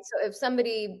 right? Mhm. So if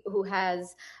somebody who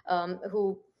has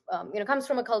who comes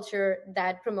from a culture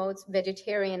that promotes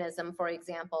vegetarianism, for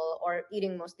example, or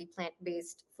eating mostly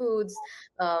plant-based foods,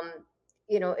 um,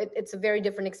 it's a very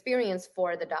different experience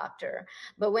for the doctor.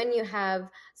 But when you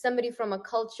have somebody from a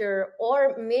culture,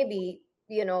 or maybe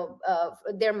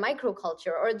their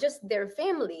microculture, or just their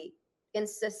family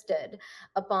insisted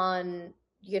upon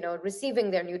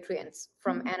receiving their nutrients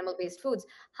from Mhm. animal-based foods,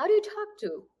 how do you talk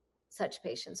to such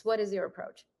patients? What is your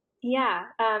approach? Yeah,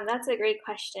 that's a great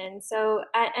question. So,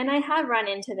 and I have run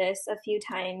into this a few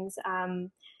times.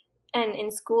 And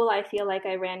in school, I feel like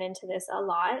I ran into this a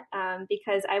lot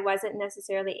because I wasn't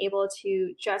necessarily able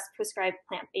to just prescribe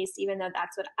plant based, even though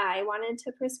that's what I wanted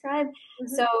to prescribe.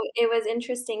 So Mhm. it was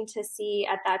interesting to see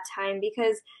at that time,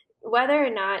 because whether or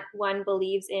not one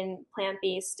believes in plant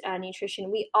based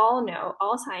nutrition, we all know,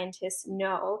 all scientists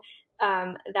know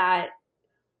that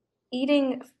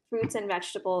eating fruits and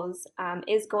vegetables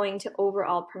is going to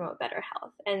overall promote better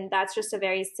health. And that's just a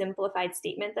very simplified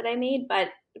statement that I made, but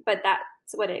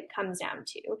that's what it comes down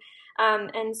to.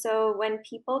 And so when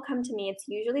people come to me, it's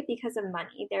usually because of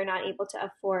money. They're not able to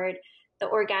afford the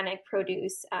organic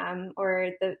produce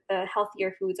or the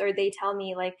healthier foods, or they tell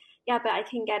me like, yeah, but I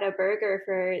can get a burger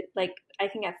for like, I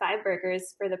can get 5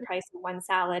 burgers for the price of one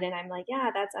salad. And I'm like,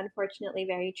 yeah, that's unfortunately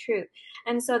very true.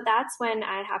 And so that's when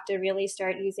I have to really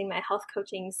start using my health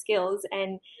coaching skills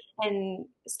and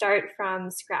start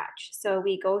from scratch. So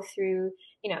we go through,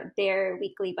 their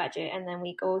weekly budget, and then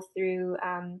we go through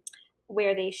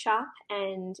where they shop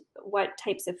and what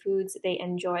types of foods they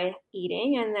enjoy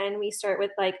eating. And then we start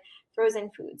with like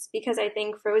frozen foods, because I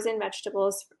think frozen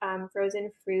vegetables,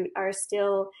 frozen fruit are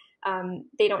still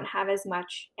they don't have as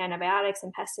much antibiotics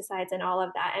and pesticides and all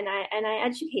of that. And I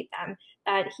educate them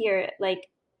that here, like,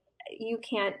 you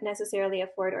can't necessarily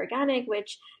afford organic,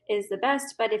 which is the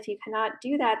best. But if you cannot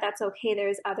do that, that's okay.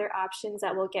 There's other options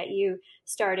that will get you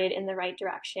started in the right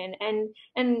direction. And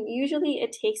usually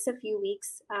it takes a few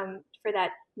weeks for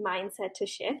that mindset to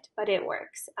shift, but it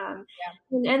works.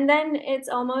 And then it's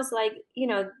almost like,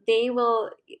 they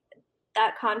will,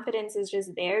 that confidence is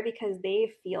just there because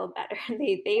they feel better.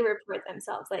 They report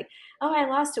themselves like, oh, I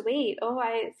lost weight. Oh,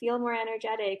 I feel more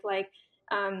energetic. Like,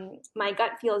 my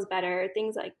gut feels better,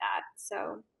 things like that.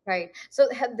 So Right. So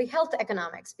the health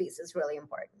economics piece is really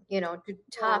important, to yeah,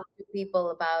 talk to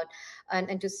people about,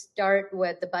 and to start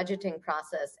with the budgeting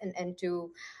process, and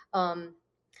to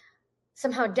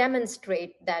somehow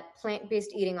demonstrate that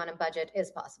plant-based eating on a budget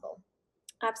is possible.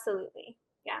 absolutely.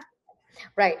 Yeah.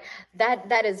 Right.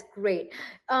 That is great.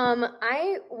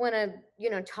 I want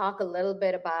to, talk a little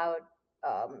bit about,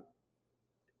 um,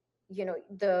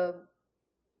 the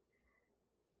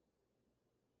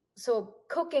so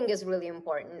cooking is really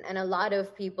important, and a lot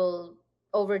of people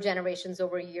over generations,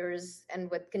 over years,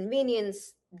 and with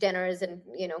convenience dinners and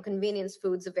convenience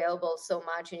foods available so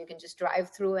much, and you can just drive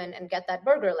through and get that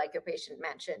burger like your patient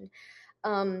mentioned.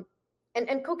 um,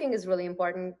 and cooking is really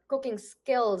important. Cooking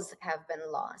skills have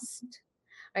been lost,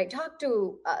 right? Talk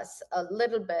to us a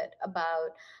little bit about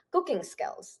cooking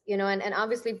skills, and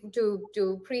obviously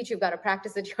to preach, you've got to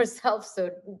practice it yourself. So,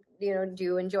 do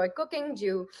you enjoy cooking?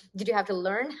 Did you have to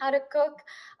learn how to cook?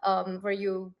 Were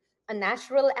you a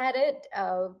natural at it?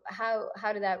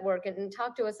 How did that work? And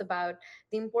talk to us about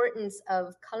the importance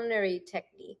of culinary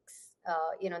techniques,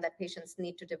 that patients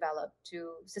need to develop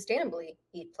to sustainably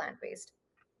eat plant-based.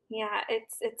 Yeah,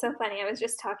 it's so funny. I was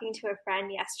just talking to a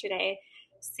friend yesterday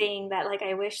saying that like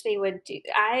I wish they would do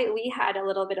I we had a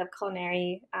little bit of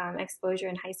culinary exposure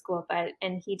in high school, but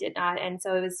and he did not. And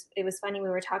so it was funny, we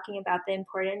were talking about the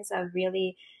importance of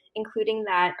really including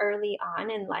that early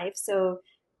on in life so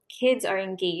kids are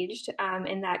engaged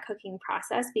in that cooking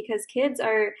process, because kids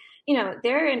are,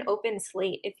 they're an open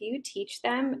slate. If you teach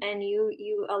them and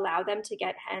you allow them to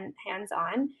get hands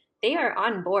on, they are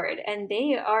on board and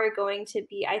they are going to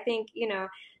be, I think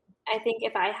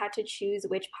if I had to choose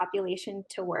which population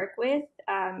to work with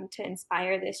to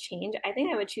inspire this change, I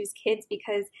think I would choose kids,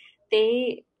 because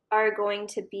they are going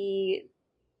to be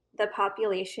the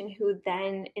population who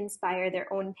then inspire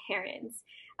their own parents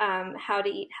how to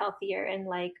eat healthier, and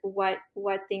like what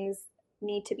things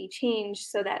need to be changed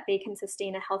so that they can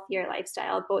sustain a healthier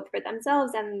lifestyle both for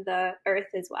themselves and the earth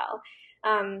as well.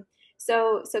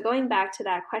 So going back to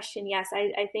that question, yes,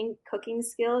 I think cooking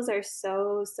skills are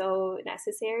so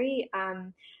necessary.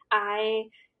 I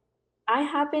I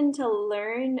happen to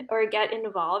learn or get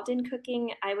involved in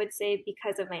cooking, I would say,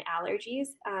 because of my allergies,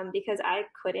 because I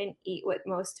couldn't eat what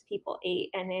most people ate.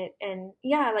 And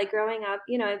yeah, like growing up,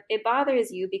 it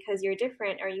bothers you because you're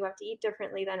different or you have to eat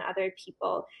differently than other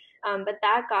people. But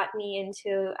that got me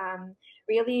into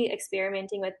really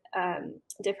experimenting with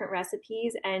different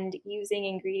recipes and using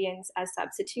ingredients as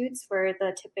substitutes for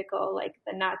the typical, like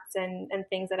the nuts and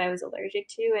things that I was allergic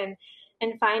to.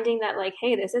 And finding that, like,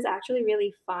 hey, this is actually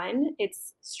really fun.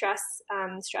 It's stress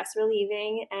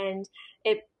relieving, and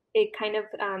it kind of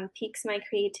piques my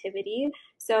creativity.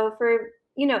 So for,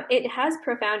 it has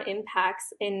profound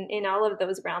impacts in all of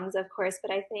those realms, of course, but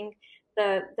I think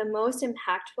the most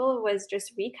impactful was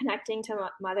just reconnecting to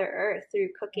Mother Earth through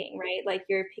cooking, right? Like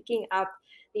you're picking up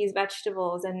these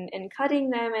vegetables and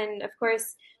cutting them, and of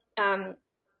course um,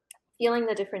 feeling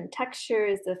the different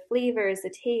textures, the flavors, the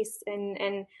tastes,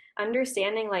 and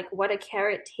understanding like what a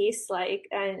carrot tastes like.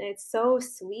 And it's so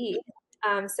sweet,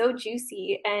 so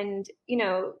juicy. And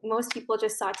most people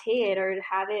just saute it or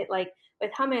have it like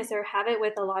with hummus or have it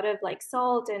with a lot of like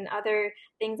salt and other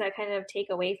things that kind of take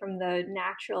away from the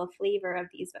natural flavor of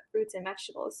these fruits and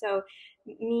vegetables. So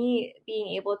me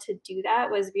being able to do that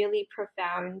was really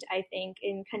profound, I think,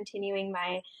 in continuing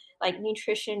my like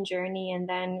nutrition journey, and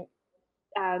then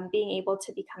being able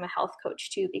to become a health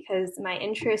coach too, because my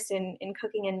interest in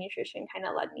cooking and nutrition kind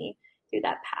of led me through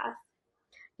that path.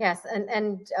 Yes,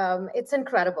 and it's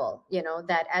incredible,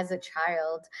 that as a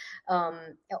child, um,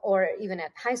 or even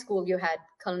at high school, you had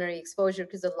culinary exposure,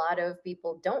 because a lot of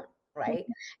people don't, right?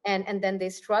 And then they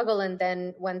struggle, and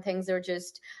then when things are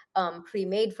just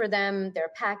pre-made for them,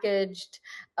 they're packaged,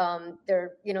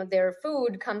 their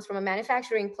food comes from a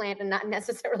manufacturing plant and not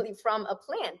necessarily from a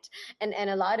plant, and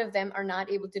a lot of them are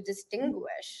not able to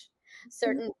distinguish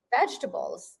certain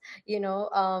vegetables.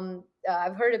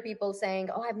 I've heard of people saying,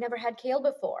 "Oh, I've never had kale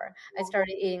before. I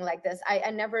started eating like this. I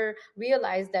never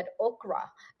realized that okra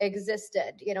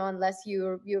existed. Unless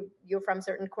you're from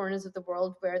certain corners of the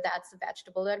world where that's a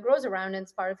vegetable that grows around and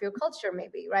it's part of your culture,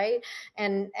 maybe, right?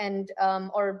 And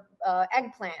or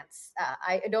eggplants.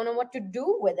 I don't know what to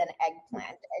do with an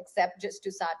eggplant except just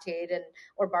to saute it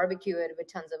or barbecue it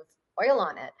with tons of oil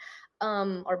on it,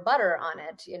 or butter on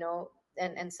it.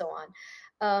 And so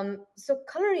on. So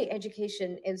culinary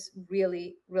education is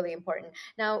really, really important.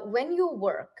 Now, when you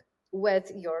work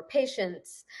with your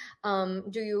patients,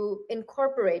 do you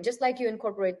incorporate, just like you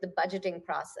incorporate the budgeting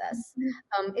process,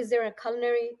 is there a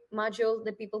culinary module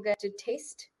that people get to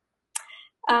taste?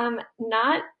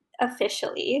 Not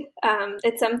officially.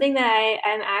 It's something that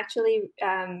I'm actually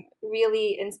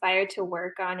really inspired to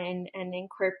work on and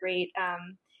incorporate.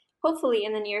 Hopefully,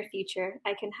 in the near future,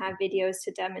 I can have videos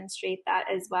to demonstrate that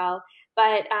as well.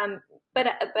 But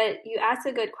but you asked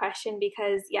a good question,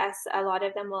 because yes, a lot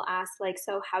of them will ask like,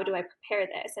 so how do I prepare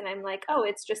this? And I'm like, oh,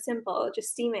 it's just simple. Just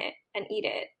steam it and eat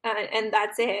it, and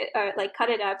that's it. Or like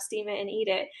cut it up, steam it, and eat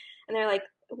it. And they're like,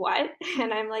 what?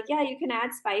 And I'm like, yeah, you can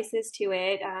add spices to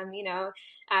it,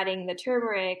 adding the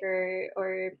turmeric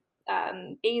or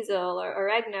basil or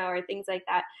oregano or things like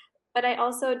that. But I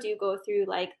also do go through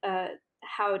like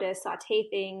how to saute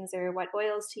things or what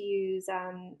oils to use,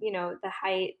 the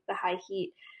high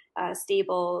heat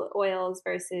stable oils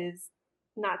versus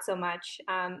not so much,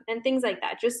 and things like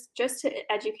that. Just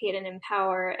to educate and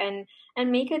empower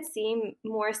and make it seem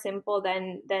more simple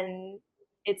than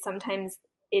it sometimes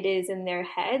it is in their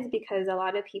heads, because a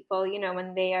lot of people,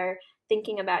 when they are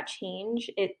thinking about change,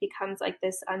 it becomes like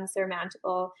this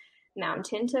unsurmountable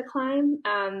mountain to climb.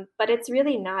 But it's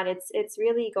really not. It's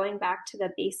really going back to the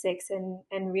basics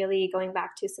and really going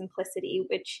back to simplicity,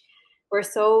 which we're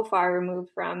so far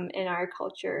removed from in our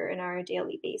culture, in our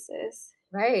daily basis.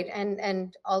 Right.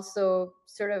 And also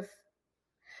sort of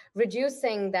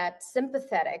reducing that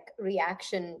sympathetic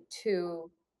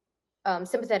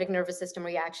nervous system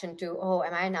reaction to, oh,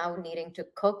 am I now needing to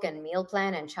cook and meal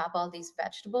plan and chop all these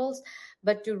vegetables,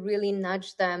 but to really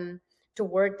nudge them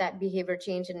toward that behavior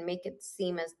change and make it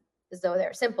seem as though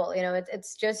they're simple.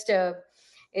 It's just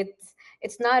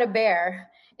it's not a bear.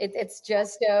 It's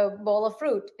just a bowl of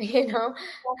fruit. Exactly,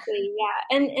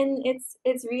 yeah. And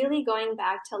it's really going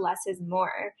back to less is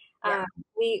more. Yeah.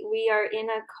 We are in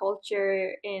a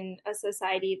culture, in a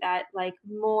society that like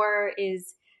more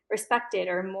is respected,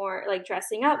 or more like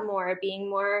dressing up more, being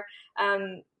more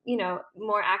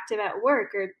more active at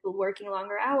work, or working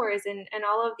longer hours, and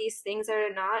all of these things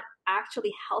are not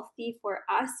actually healthy for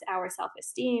us, our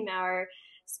self-esteem, our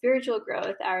spiritual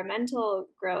growth, our mental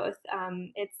growth.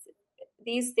 It's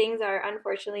These things are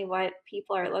unfortunately what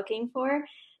people are looking for.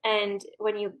 And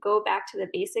when you go back to the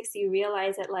basics, you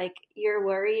realize that like you're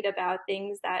worried about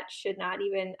things that should not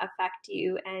even affect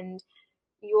you, and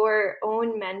your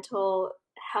own mental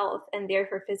health and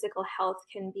therefore physical health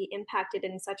can be impacted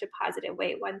in such a positive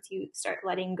way once you start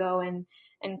letting go and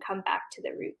come back to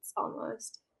the roots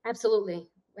almost. Absolutely.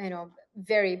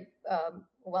 Very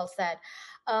well said.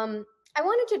 I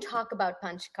wanted to talk about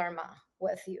Panch Karma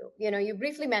with you. You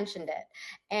briefly mentioned it,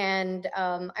 and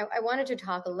I wanted to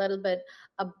talk a little bit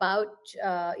about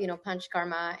Panch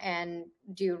Karma. And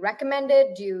do you recommend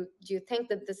it? Do you think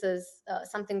that this is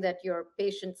something that your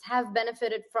patients have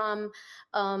benefited from?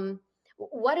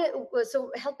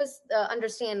 So help us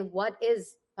understand, what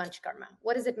is Panch Karma?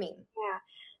 What does it mean? Yeah.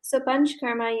 So Bunch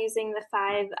Karma, using the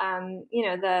five,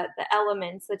 the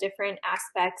elements, the different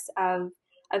aspects of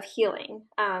healing,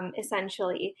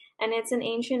 essentially, and it's an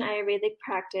ancient Ayurvedic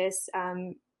practice,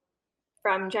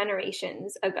 from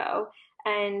generations ago,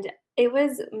 and it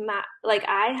was like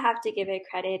I have to give it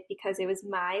credit because it was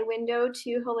my window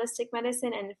to holistic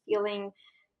medicine and feeling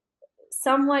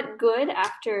somewhat good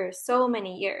after so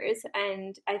many years.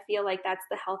 And I feel like that's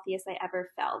the healthiest I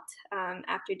ever felt,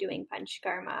 after doing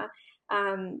Panchkarma.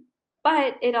 Um,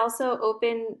 but it also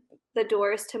opened the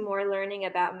doors to more learning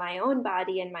about my own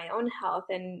body and my own health,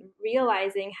 and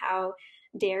realizing how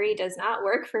dairy does not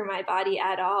work for my body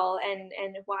at all, and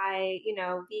why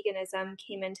veganism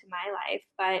came into my life.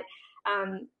 But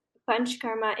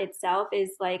Panchkarma itself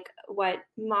is like what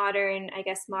modern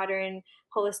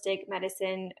holistic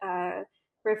medicine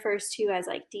refers to as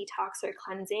like detox or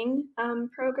cleansing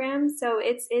programs. So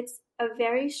it's a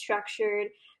very structured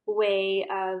way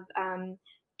of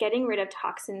getting rid of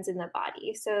toxins in the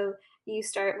body. So you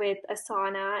start with a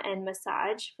sauna and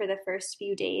massage for the first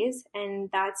few days,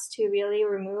 and that's to really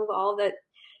remove all the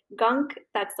gunk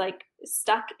that's like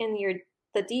stuck in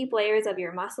the deep layers of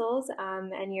your muscles,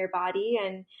 and your body,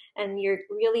 and you're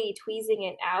really tweezing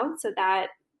it out, so that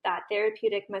that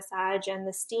therapeutic massage and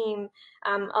the steam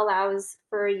allows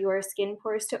for your skin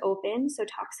pores to open, so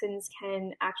toxins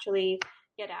can actually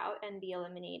get out and be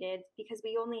eliminated, because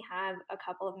we only have a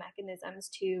couple of mechanisms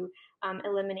to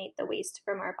eliminate the waste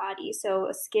from our body. So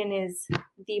skin is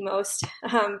the most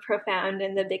profound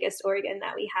and the biggest organ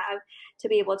that we have to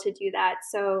be able to do that.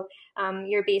 So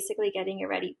you're basically getting your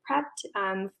ready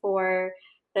prepped for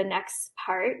the next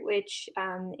part, which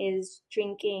is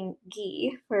drinking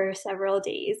ghee for several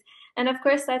days. And of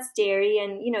course, that's dairy.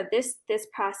 And this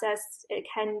process, it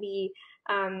can be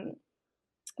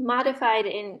modified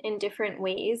in different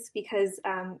ways, because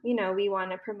we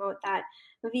want to promote that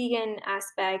vegan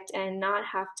aspect and not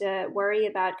have to worry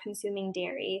about consuming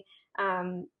dairy.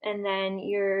 And then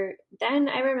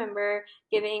I remember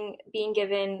being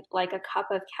given like a cup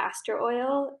of castor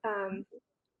oil,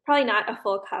 probably not a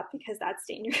full cup because that's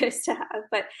dangerous to have,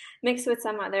 but mixed with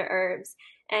some other herbs,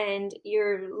 and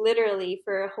you're literally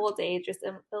for a whole day just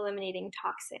eliminating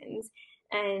toxins.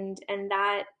 And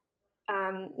that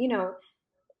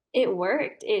it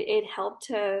worked. It helped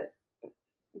to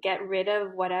get rid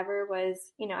of whatever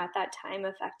was, at that time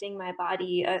affecting my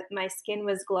body. My skin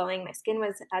was glowing. My skin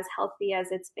was as healthy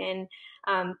as it's been.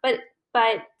 But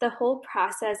the whole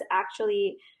process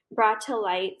actually brought to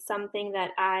light something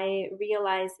that I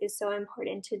realize is so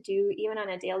important to do even on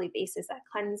a daily basis, that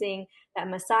cleansing, that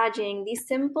massaging, these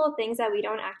simple things that we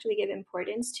don't actually give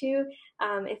importance to.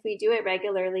 If we do it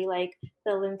regularly, like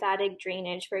the lymphatic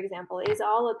drainage, for example, is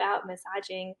all about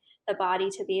massaging the body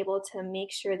to be able to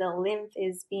make sure the lymph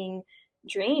is being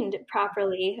drained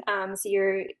properly. So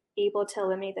you're able to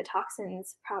eliminate the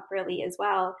toxins properly as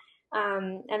well.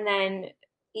 And then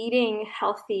eating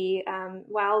healthy.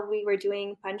 While we were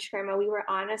doing panchkarma, we were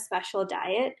on a special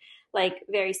diet, like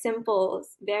very simple,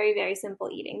 very, very simple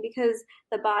eating, because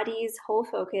the body's whole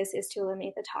focus is to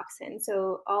eliminate the toxin.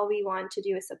 So all we want to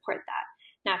do is support that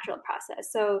natural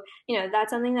process. So,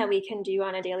 that's something that we can do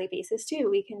on a daily basis too.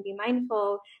 We can be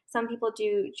mindful. Some people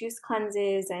do juice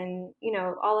cleanses and,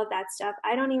 all of that stuff.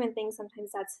 I don't even think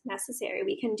sometimes that's necessary.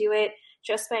 We can do it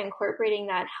just by incorporating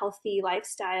that healthy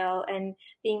lifestyle and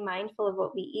being mindful of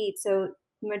what we eat. So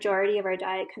majority of our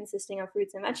diet consisting of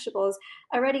fruits and vegetables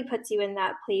already puts you in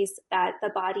that place that the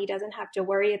body doesn't have to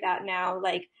worry about now,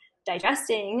 like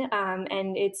digesting,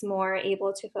 and it's more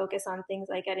able to focus on things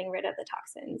like getting rid of the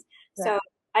toxins. Right. So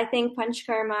I think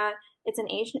panchkarma, it's an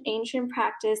ancient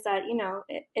practice that,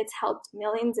 it's helped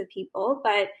millions of people.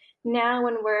 But now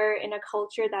when we're in a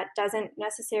culture that doesn't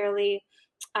necessarily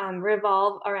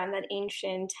revolve around that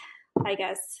ancient, I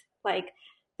guess, like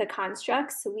the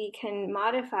constructs, we can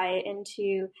modify it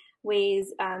into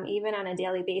ways, even on a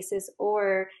daily basis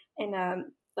or in a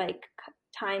like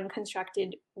time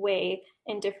constructed way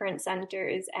in different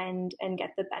centers, and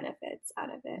get the benefits out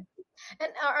of it.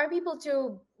 And are people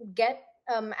to get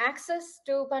access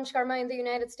to Panchkarma in the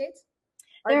United States?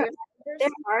 Are There there there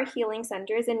centers? are healing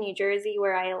centers in New Jersey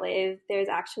where I live. There's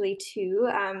actually two,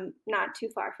 not too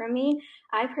far from me.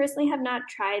 I personally have not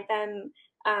tried them,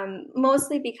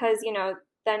 mostly because,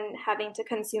 then having to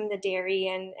consume the dairy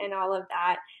and all of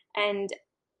that.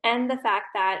 And the fact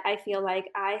that I feel like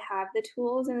I have the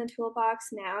tools in the toolbox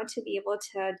now to be able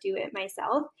to do it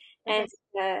myself Okay. and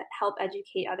to help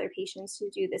educate other patients to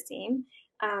do the same.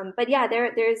 But yeah,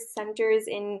 there's centers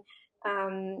in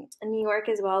New York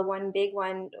as well, one big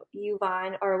one,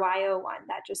 UVon or YO1,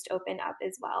 that just opened up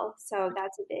as well. So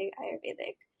that's a big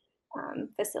Ayurvedic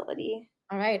facility.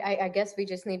 All right. I guess we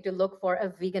just need to look for a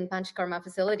vegan Panchkarma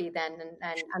facility then.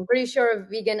 And I'm pretty sure a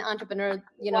vegan entrepreneur,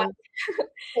 Yeah.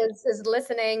 is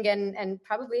listening and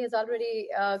probably has already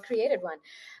created one.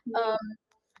 Um,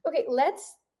 okay,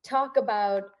 let's talk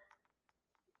about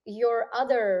your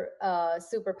other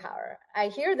superpower. I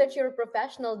hear that you're a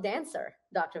professional dancer,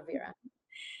 Dr. Vera.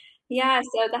 Yeah,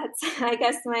 so that's, I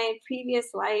guess, my previous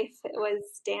life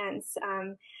was dance.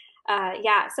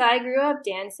 Yeah, so I grew up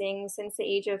dancing since the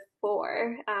age of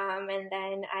 4, and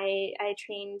then I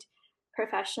trained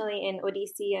professionally in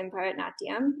Odissi and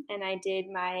Bharatanatyam, and I did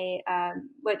my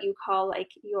what you call like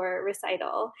your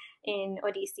recital in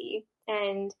Odissi.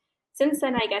 And since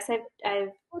then, I guess I've I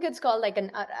think it's called like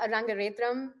an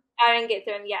Arangaretram.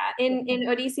 Arangetram, yeah. In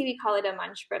Odissi, we call it a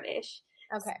Manch Pravesh.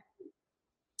 Okay.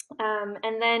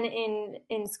 And then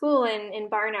in school in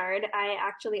Barnard, I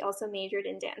actually also majored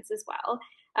in dance as well,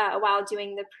 while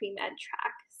doing the pre med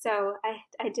track. So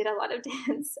I did a lot of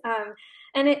dance,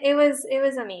 and it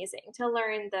was amazing to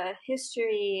learn the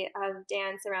history of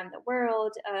dance around the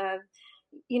world, of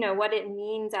what it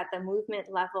means at the movement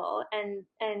level, and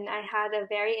I had a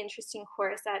very interesting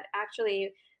course that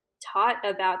actually taught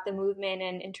about the movement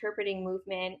and interpreting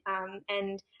movement,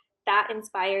 and that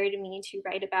inspired me to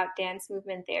write about dance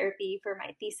movement therapy for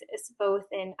my thesis, both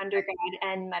in undergrad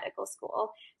and medical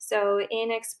school. So,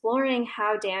 in exploring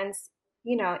how dance,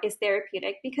 is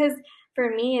therapeutic, because for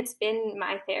me, it's been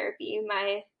my therapy,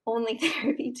 my only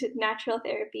therapy, to natural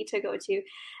therapy to go to.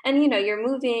 And you're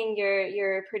moving,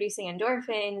 you're producing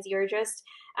endorphins, you're just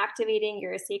activating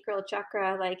your sacral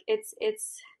chakra. Like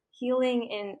it's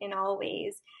healing in all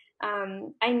ways.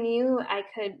 I knew I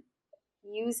could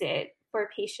use it for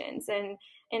patients. And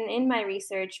in my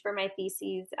research for my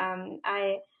theses,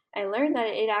 I learned that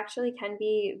it actually can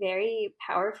be very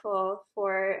powerful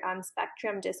for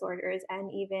spectrum disorders and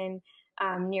even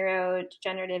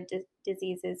neurodegenerative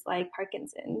diseases like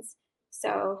Parkinson's.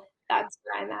 So that's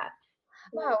where I'm at.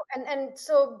 Wow. And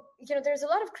so, there's a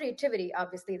lot of creativity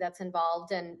obviously that's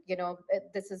involved, and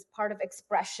this is part of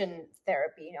expression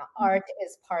therapy. Art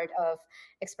is part of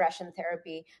expression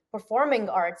therapy. Performing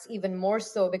arts even more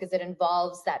so because it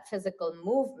involves that physical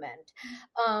movement.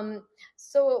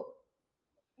 So,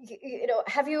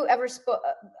 have you ever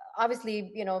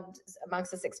obviously,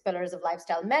 amongst the 6 pillars of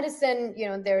lifestyle medicine,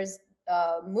 there's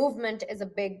movement is a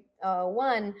big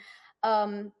one.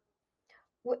 Um,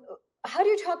 how do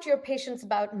you talk to your patients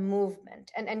about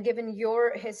movement? And given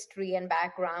your history and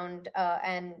background,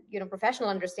 and professional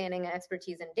understanding and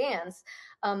expertise in dance,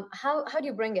 how do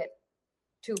you bring it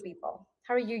to people?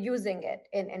 How are you using it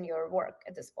in your work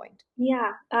at this point?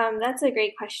 Yeah, that's a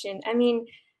great question. I mean,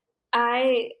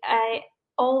 I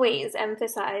always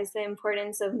emphasize the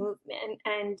importance of movement,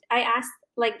 and I ask,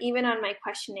 like, even on my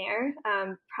questionnaire,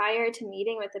 prior to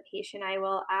meeting with the patient, I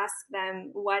will ask them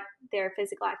what their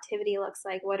physical activity looks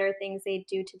like, what are things they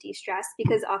do to de-stress,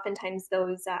 because oftentimes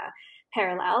those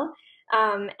parallel.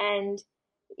 And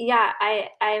yeah,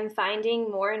 I'm finding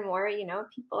more and more,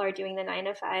 people are doing the 9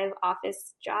 to 5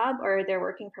 office job, or they're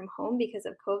working from home because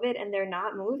of COVID, and they're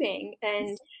not moving.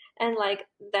 And like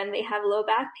then they have low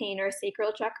back pain or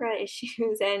sacral chakra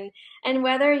issues. And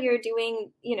whether you're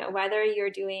doing, whether you're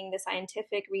doing the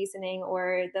scientific reasoning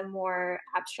or the more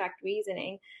abstract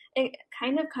reasoning, it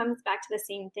kind of comes back to the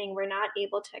same thing. We're not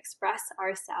able to express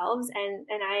ourselves, and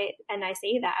I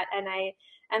say that, and I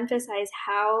emphasize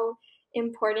how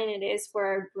important it is for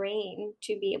our brain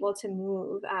to be able to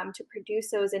move, to produce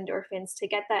those endorphins, to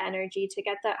get that energy, to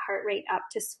get that heart rate up,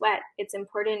 to sweat. It's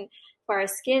important for our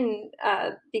skin,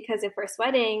 because if we're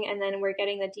sweating and then we're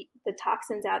getting the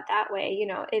toxins out that way,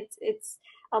 it's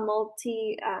a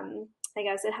multi. I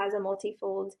guess it has a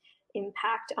multifold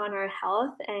impact on our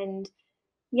health. And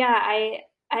yeah,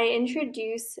 I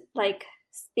introduce like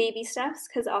baby steps,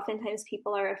 because oftentimes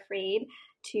people are afraid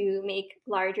to make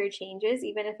larger changes,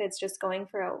 even if it's just going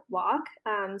for a walk.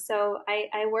 So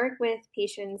I work with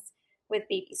patients with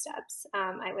baby steps,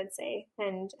 I would say,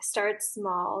 and start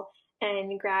small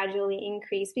and gradually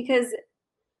increase, because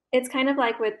it's kind of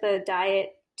like with the diet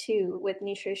too, with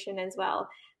nutrition as well.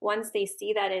 Once they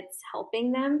see that it's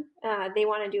helping them, they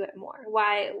want to do it more.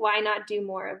 Why not do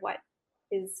more of what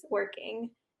is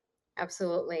working?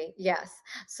 Absolutely. Yes.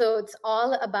 So it's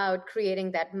all about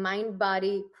creating that mind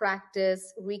body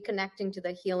practice, reconnecting to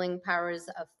the healing powers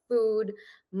of food,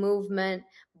 movement,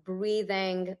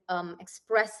 breathing,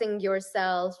 expressing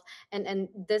yourself. And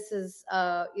this is,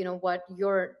 what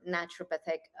your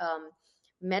naturopathic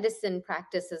medicine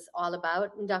practice is all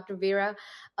about, Dr. Vera.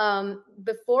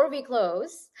 Before we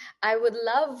close, I would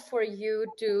love for you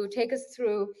to take us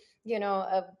through,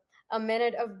 a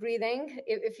minute of breathing,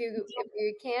 if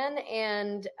you can.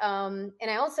 And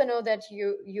I also know that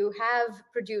you have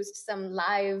produced some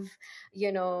live,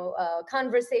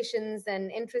 conversations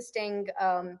and interesting,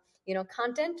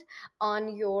 content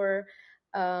on your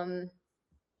um,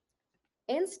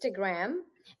 Instagram.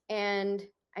 And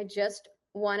I just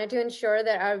wanted to ensure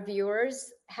that our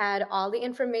viewers had all the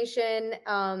information.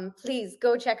 Please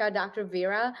go check out Dr.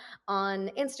 Vera on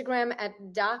Instagram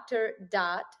at Dr.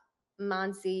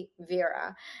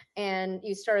 Vera. And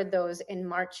you started those in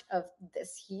March of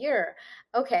this year.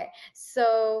 Okay,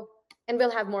 so, and we'll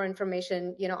have more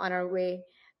information, on our way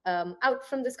out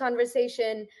from this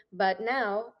conversation. But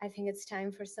now I think it's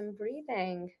time for some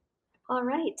breathing. All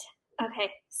right.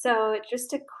 Okay, so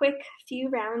just a quick few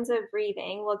rounds of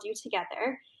breathing we'll do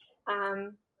together.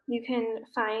 You can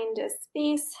find a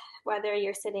space, whether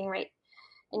you're sitting right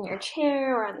in your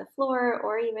chair or on the floor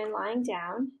or even lying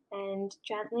down, and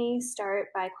gently start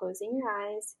by closing your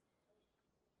eyes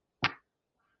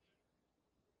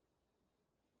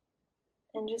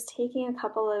and just taking a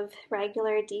couple of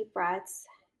regular deep breaths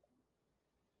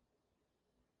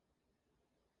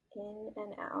in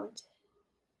and out.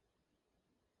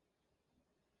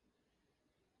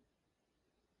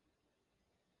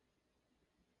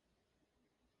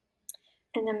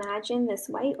 And imagine this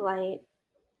white light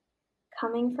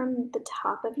coming from the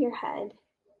top of your head,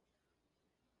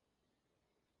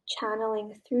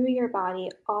 channeling through your body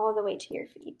all the way to your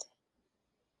feet.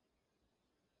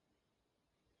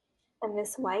 And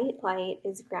this white light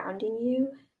is grounding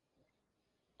you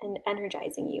and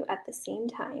energizing you at the same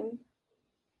time,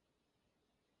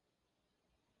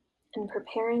 and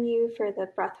preparing you for the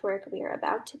breath work we are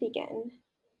about to begin.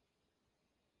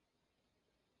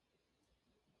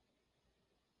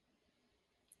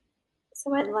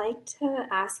 So I'd like to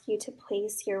ask you to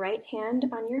place your right hand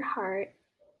on your heart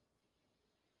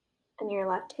and your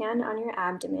left hand on your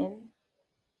abdomen.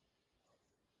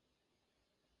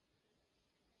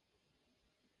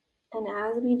 And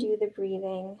as we do the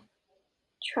breathing,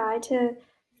 try to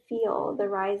feel the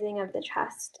rising of the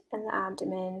chest and the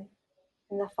abdomen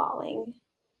and the falling.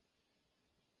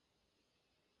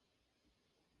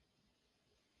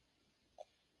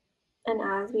 And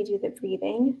as we do the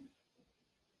breathing,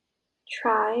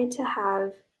 try to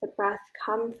have the breath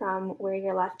come from where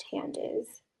your left hand is,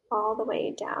 all the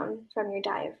way down from your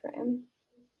diaphragm.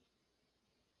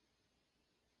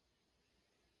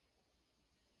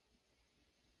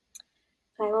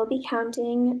 I will be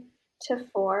counting to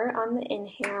 4 on the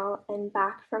inhale and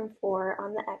back from 4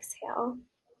 on the exhale.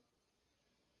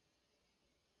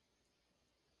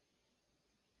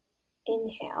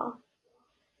 Inhale.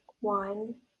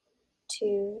 1,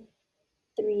 2,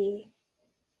 3,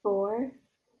 4.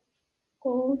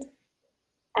 Hold.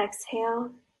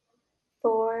 Exhale.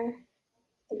 4,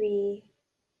 3,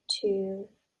 2,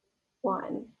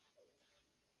 1.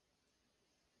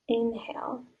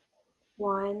 Inhale.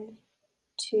 1,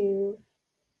 2,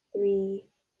 3,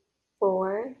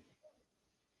 4.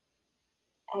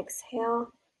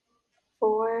 Exhale.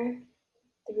 4,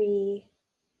 3,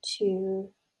 2,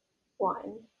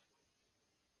 1.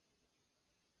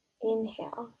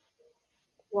 Inhale.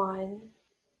 1,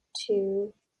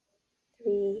 2,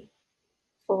 3,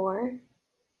 4.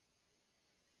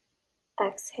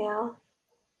 Exhale.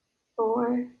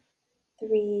 4,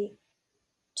 3,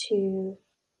 2,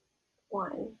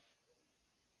 1.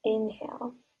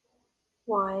 Inhale.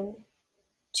 1,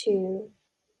 2,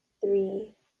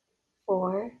 3,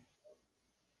 4.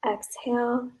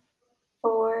 Exhale.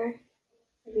 4,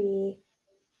 3,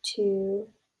 2,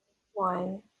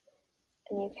 1.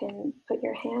 And you can put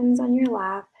your hands on your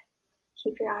lap,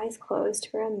 keep your eyes closed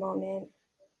for a moment,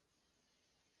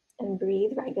 and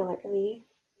breathe regularly.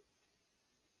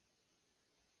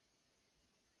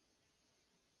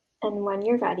 And when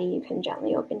you're ready, you can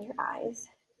gently open your eyes.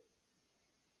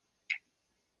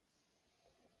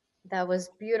 That was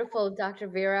beautiful, Dr.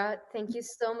 Vera. Thank you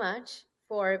so much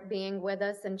for being with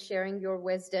us and sharing your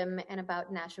wisdom and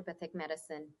about naturopathic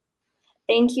medicine.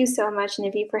 Thank you so much,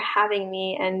 Nivi, for having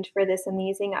me and for this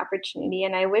amazing opportunity.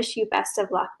 And I wish you best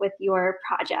of luck with your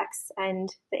projects and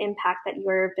the impact that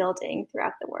you're building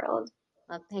throughout the world.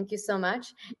 Well, thank you so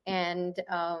much. And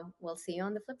we'll see you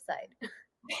on the flip side.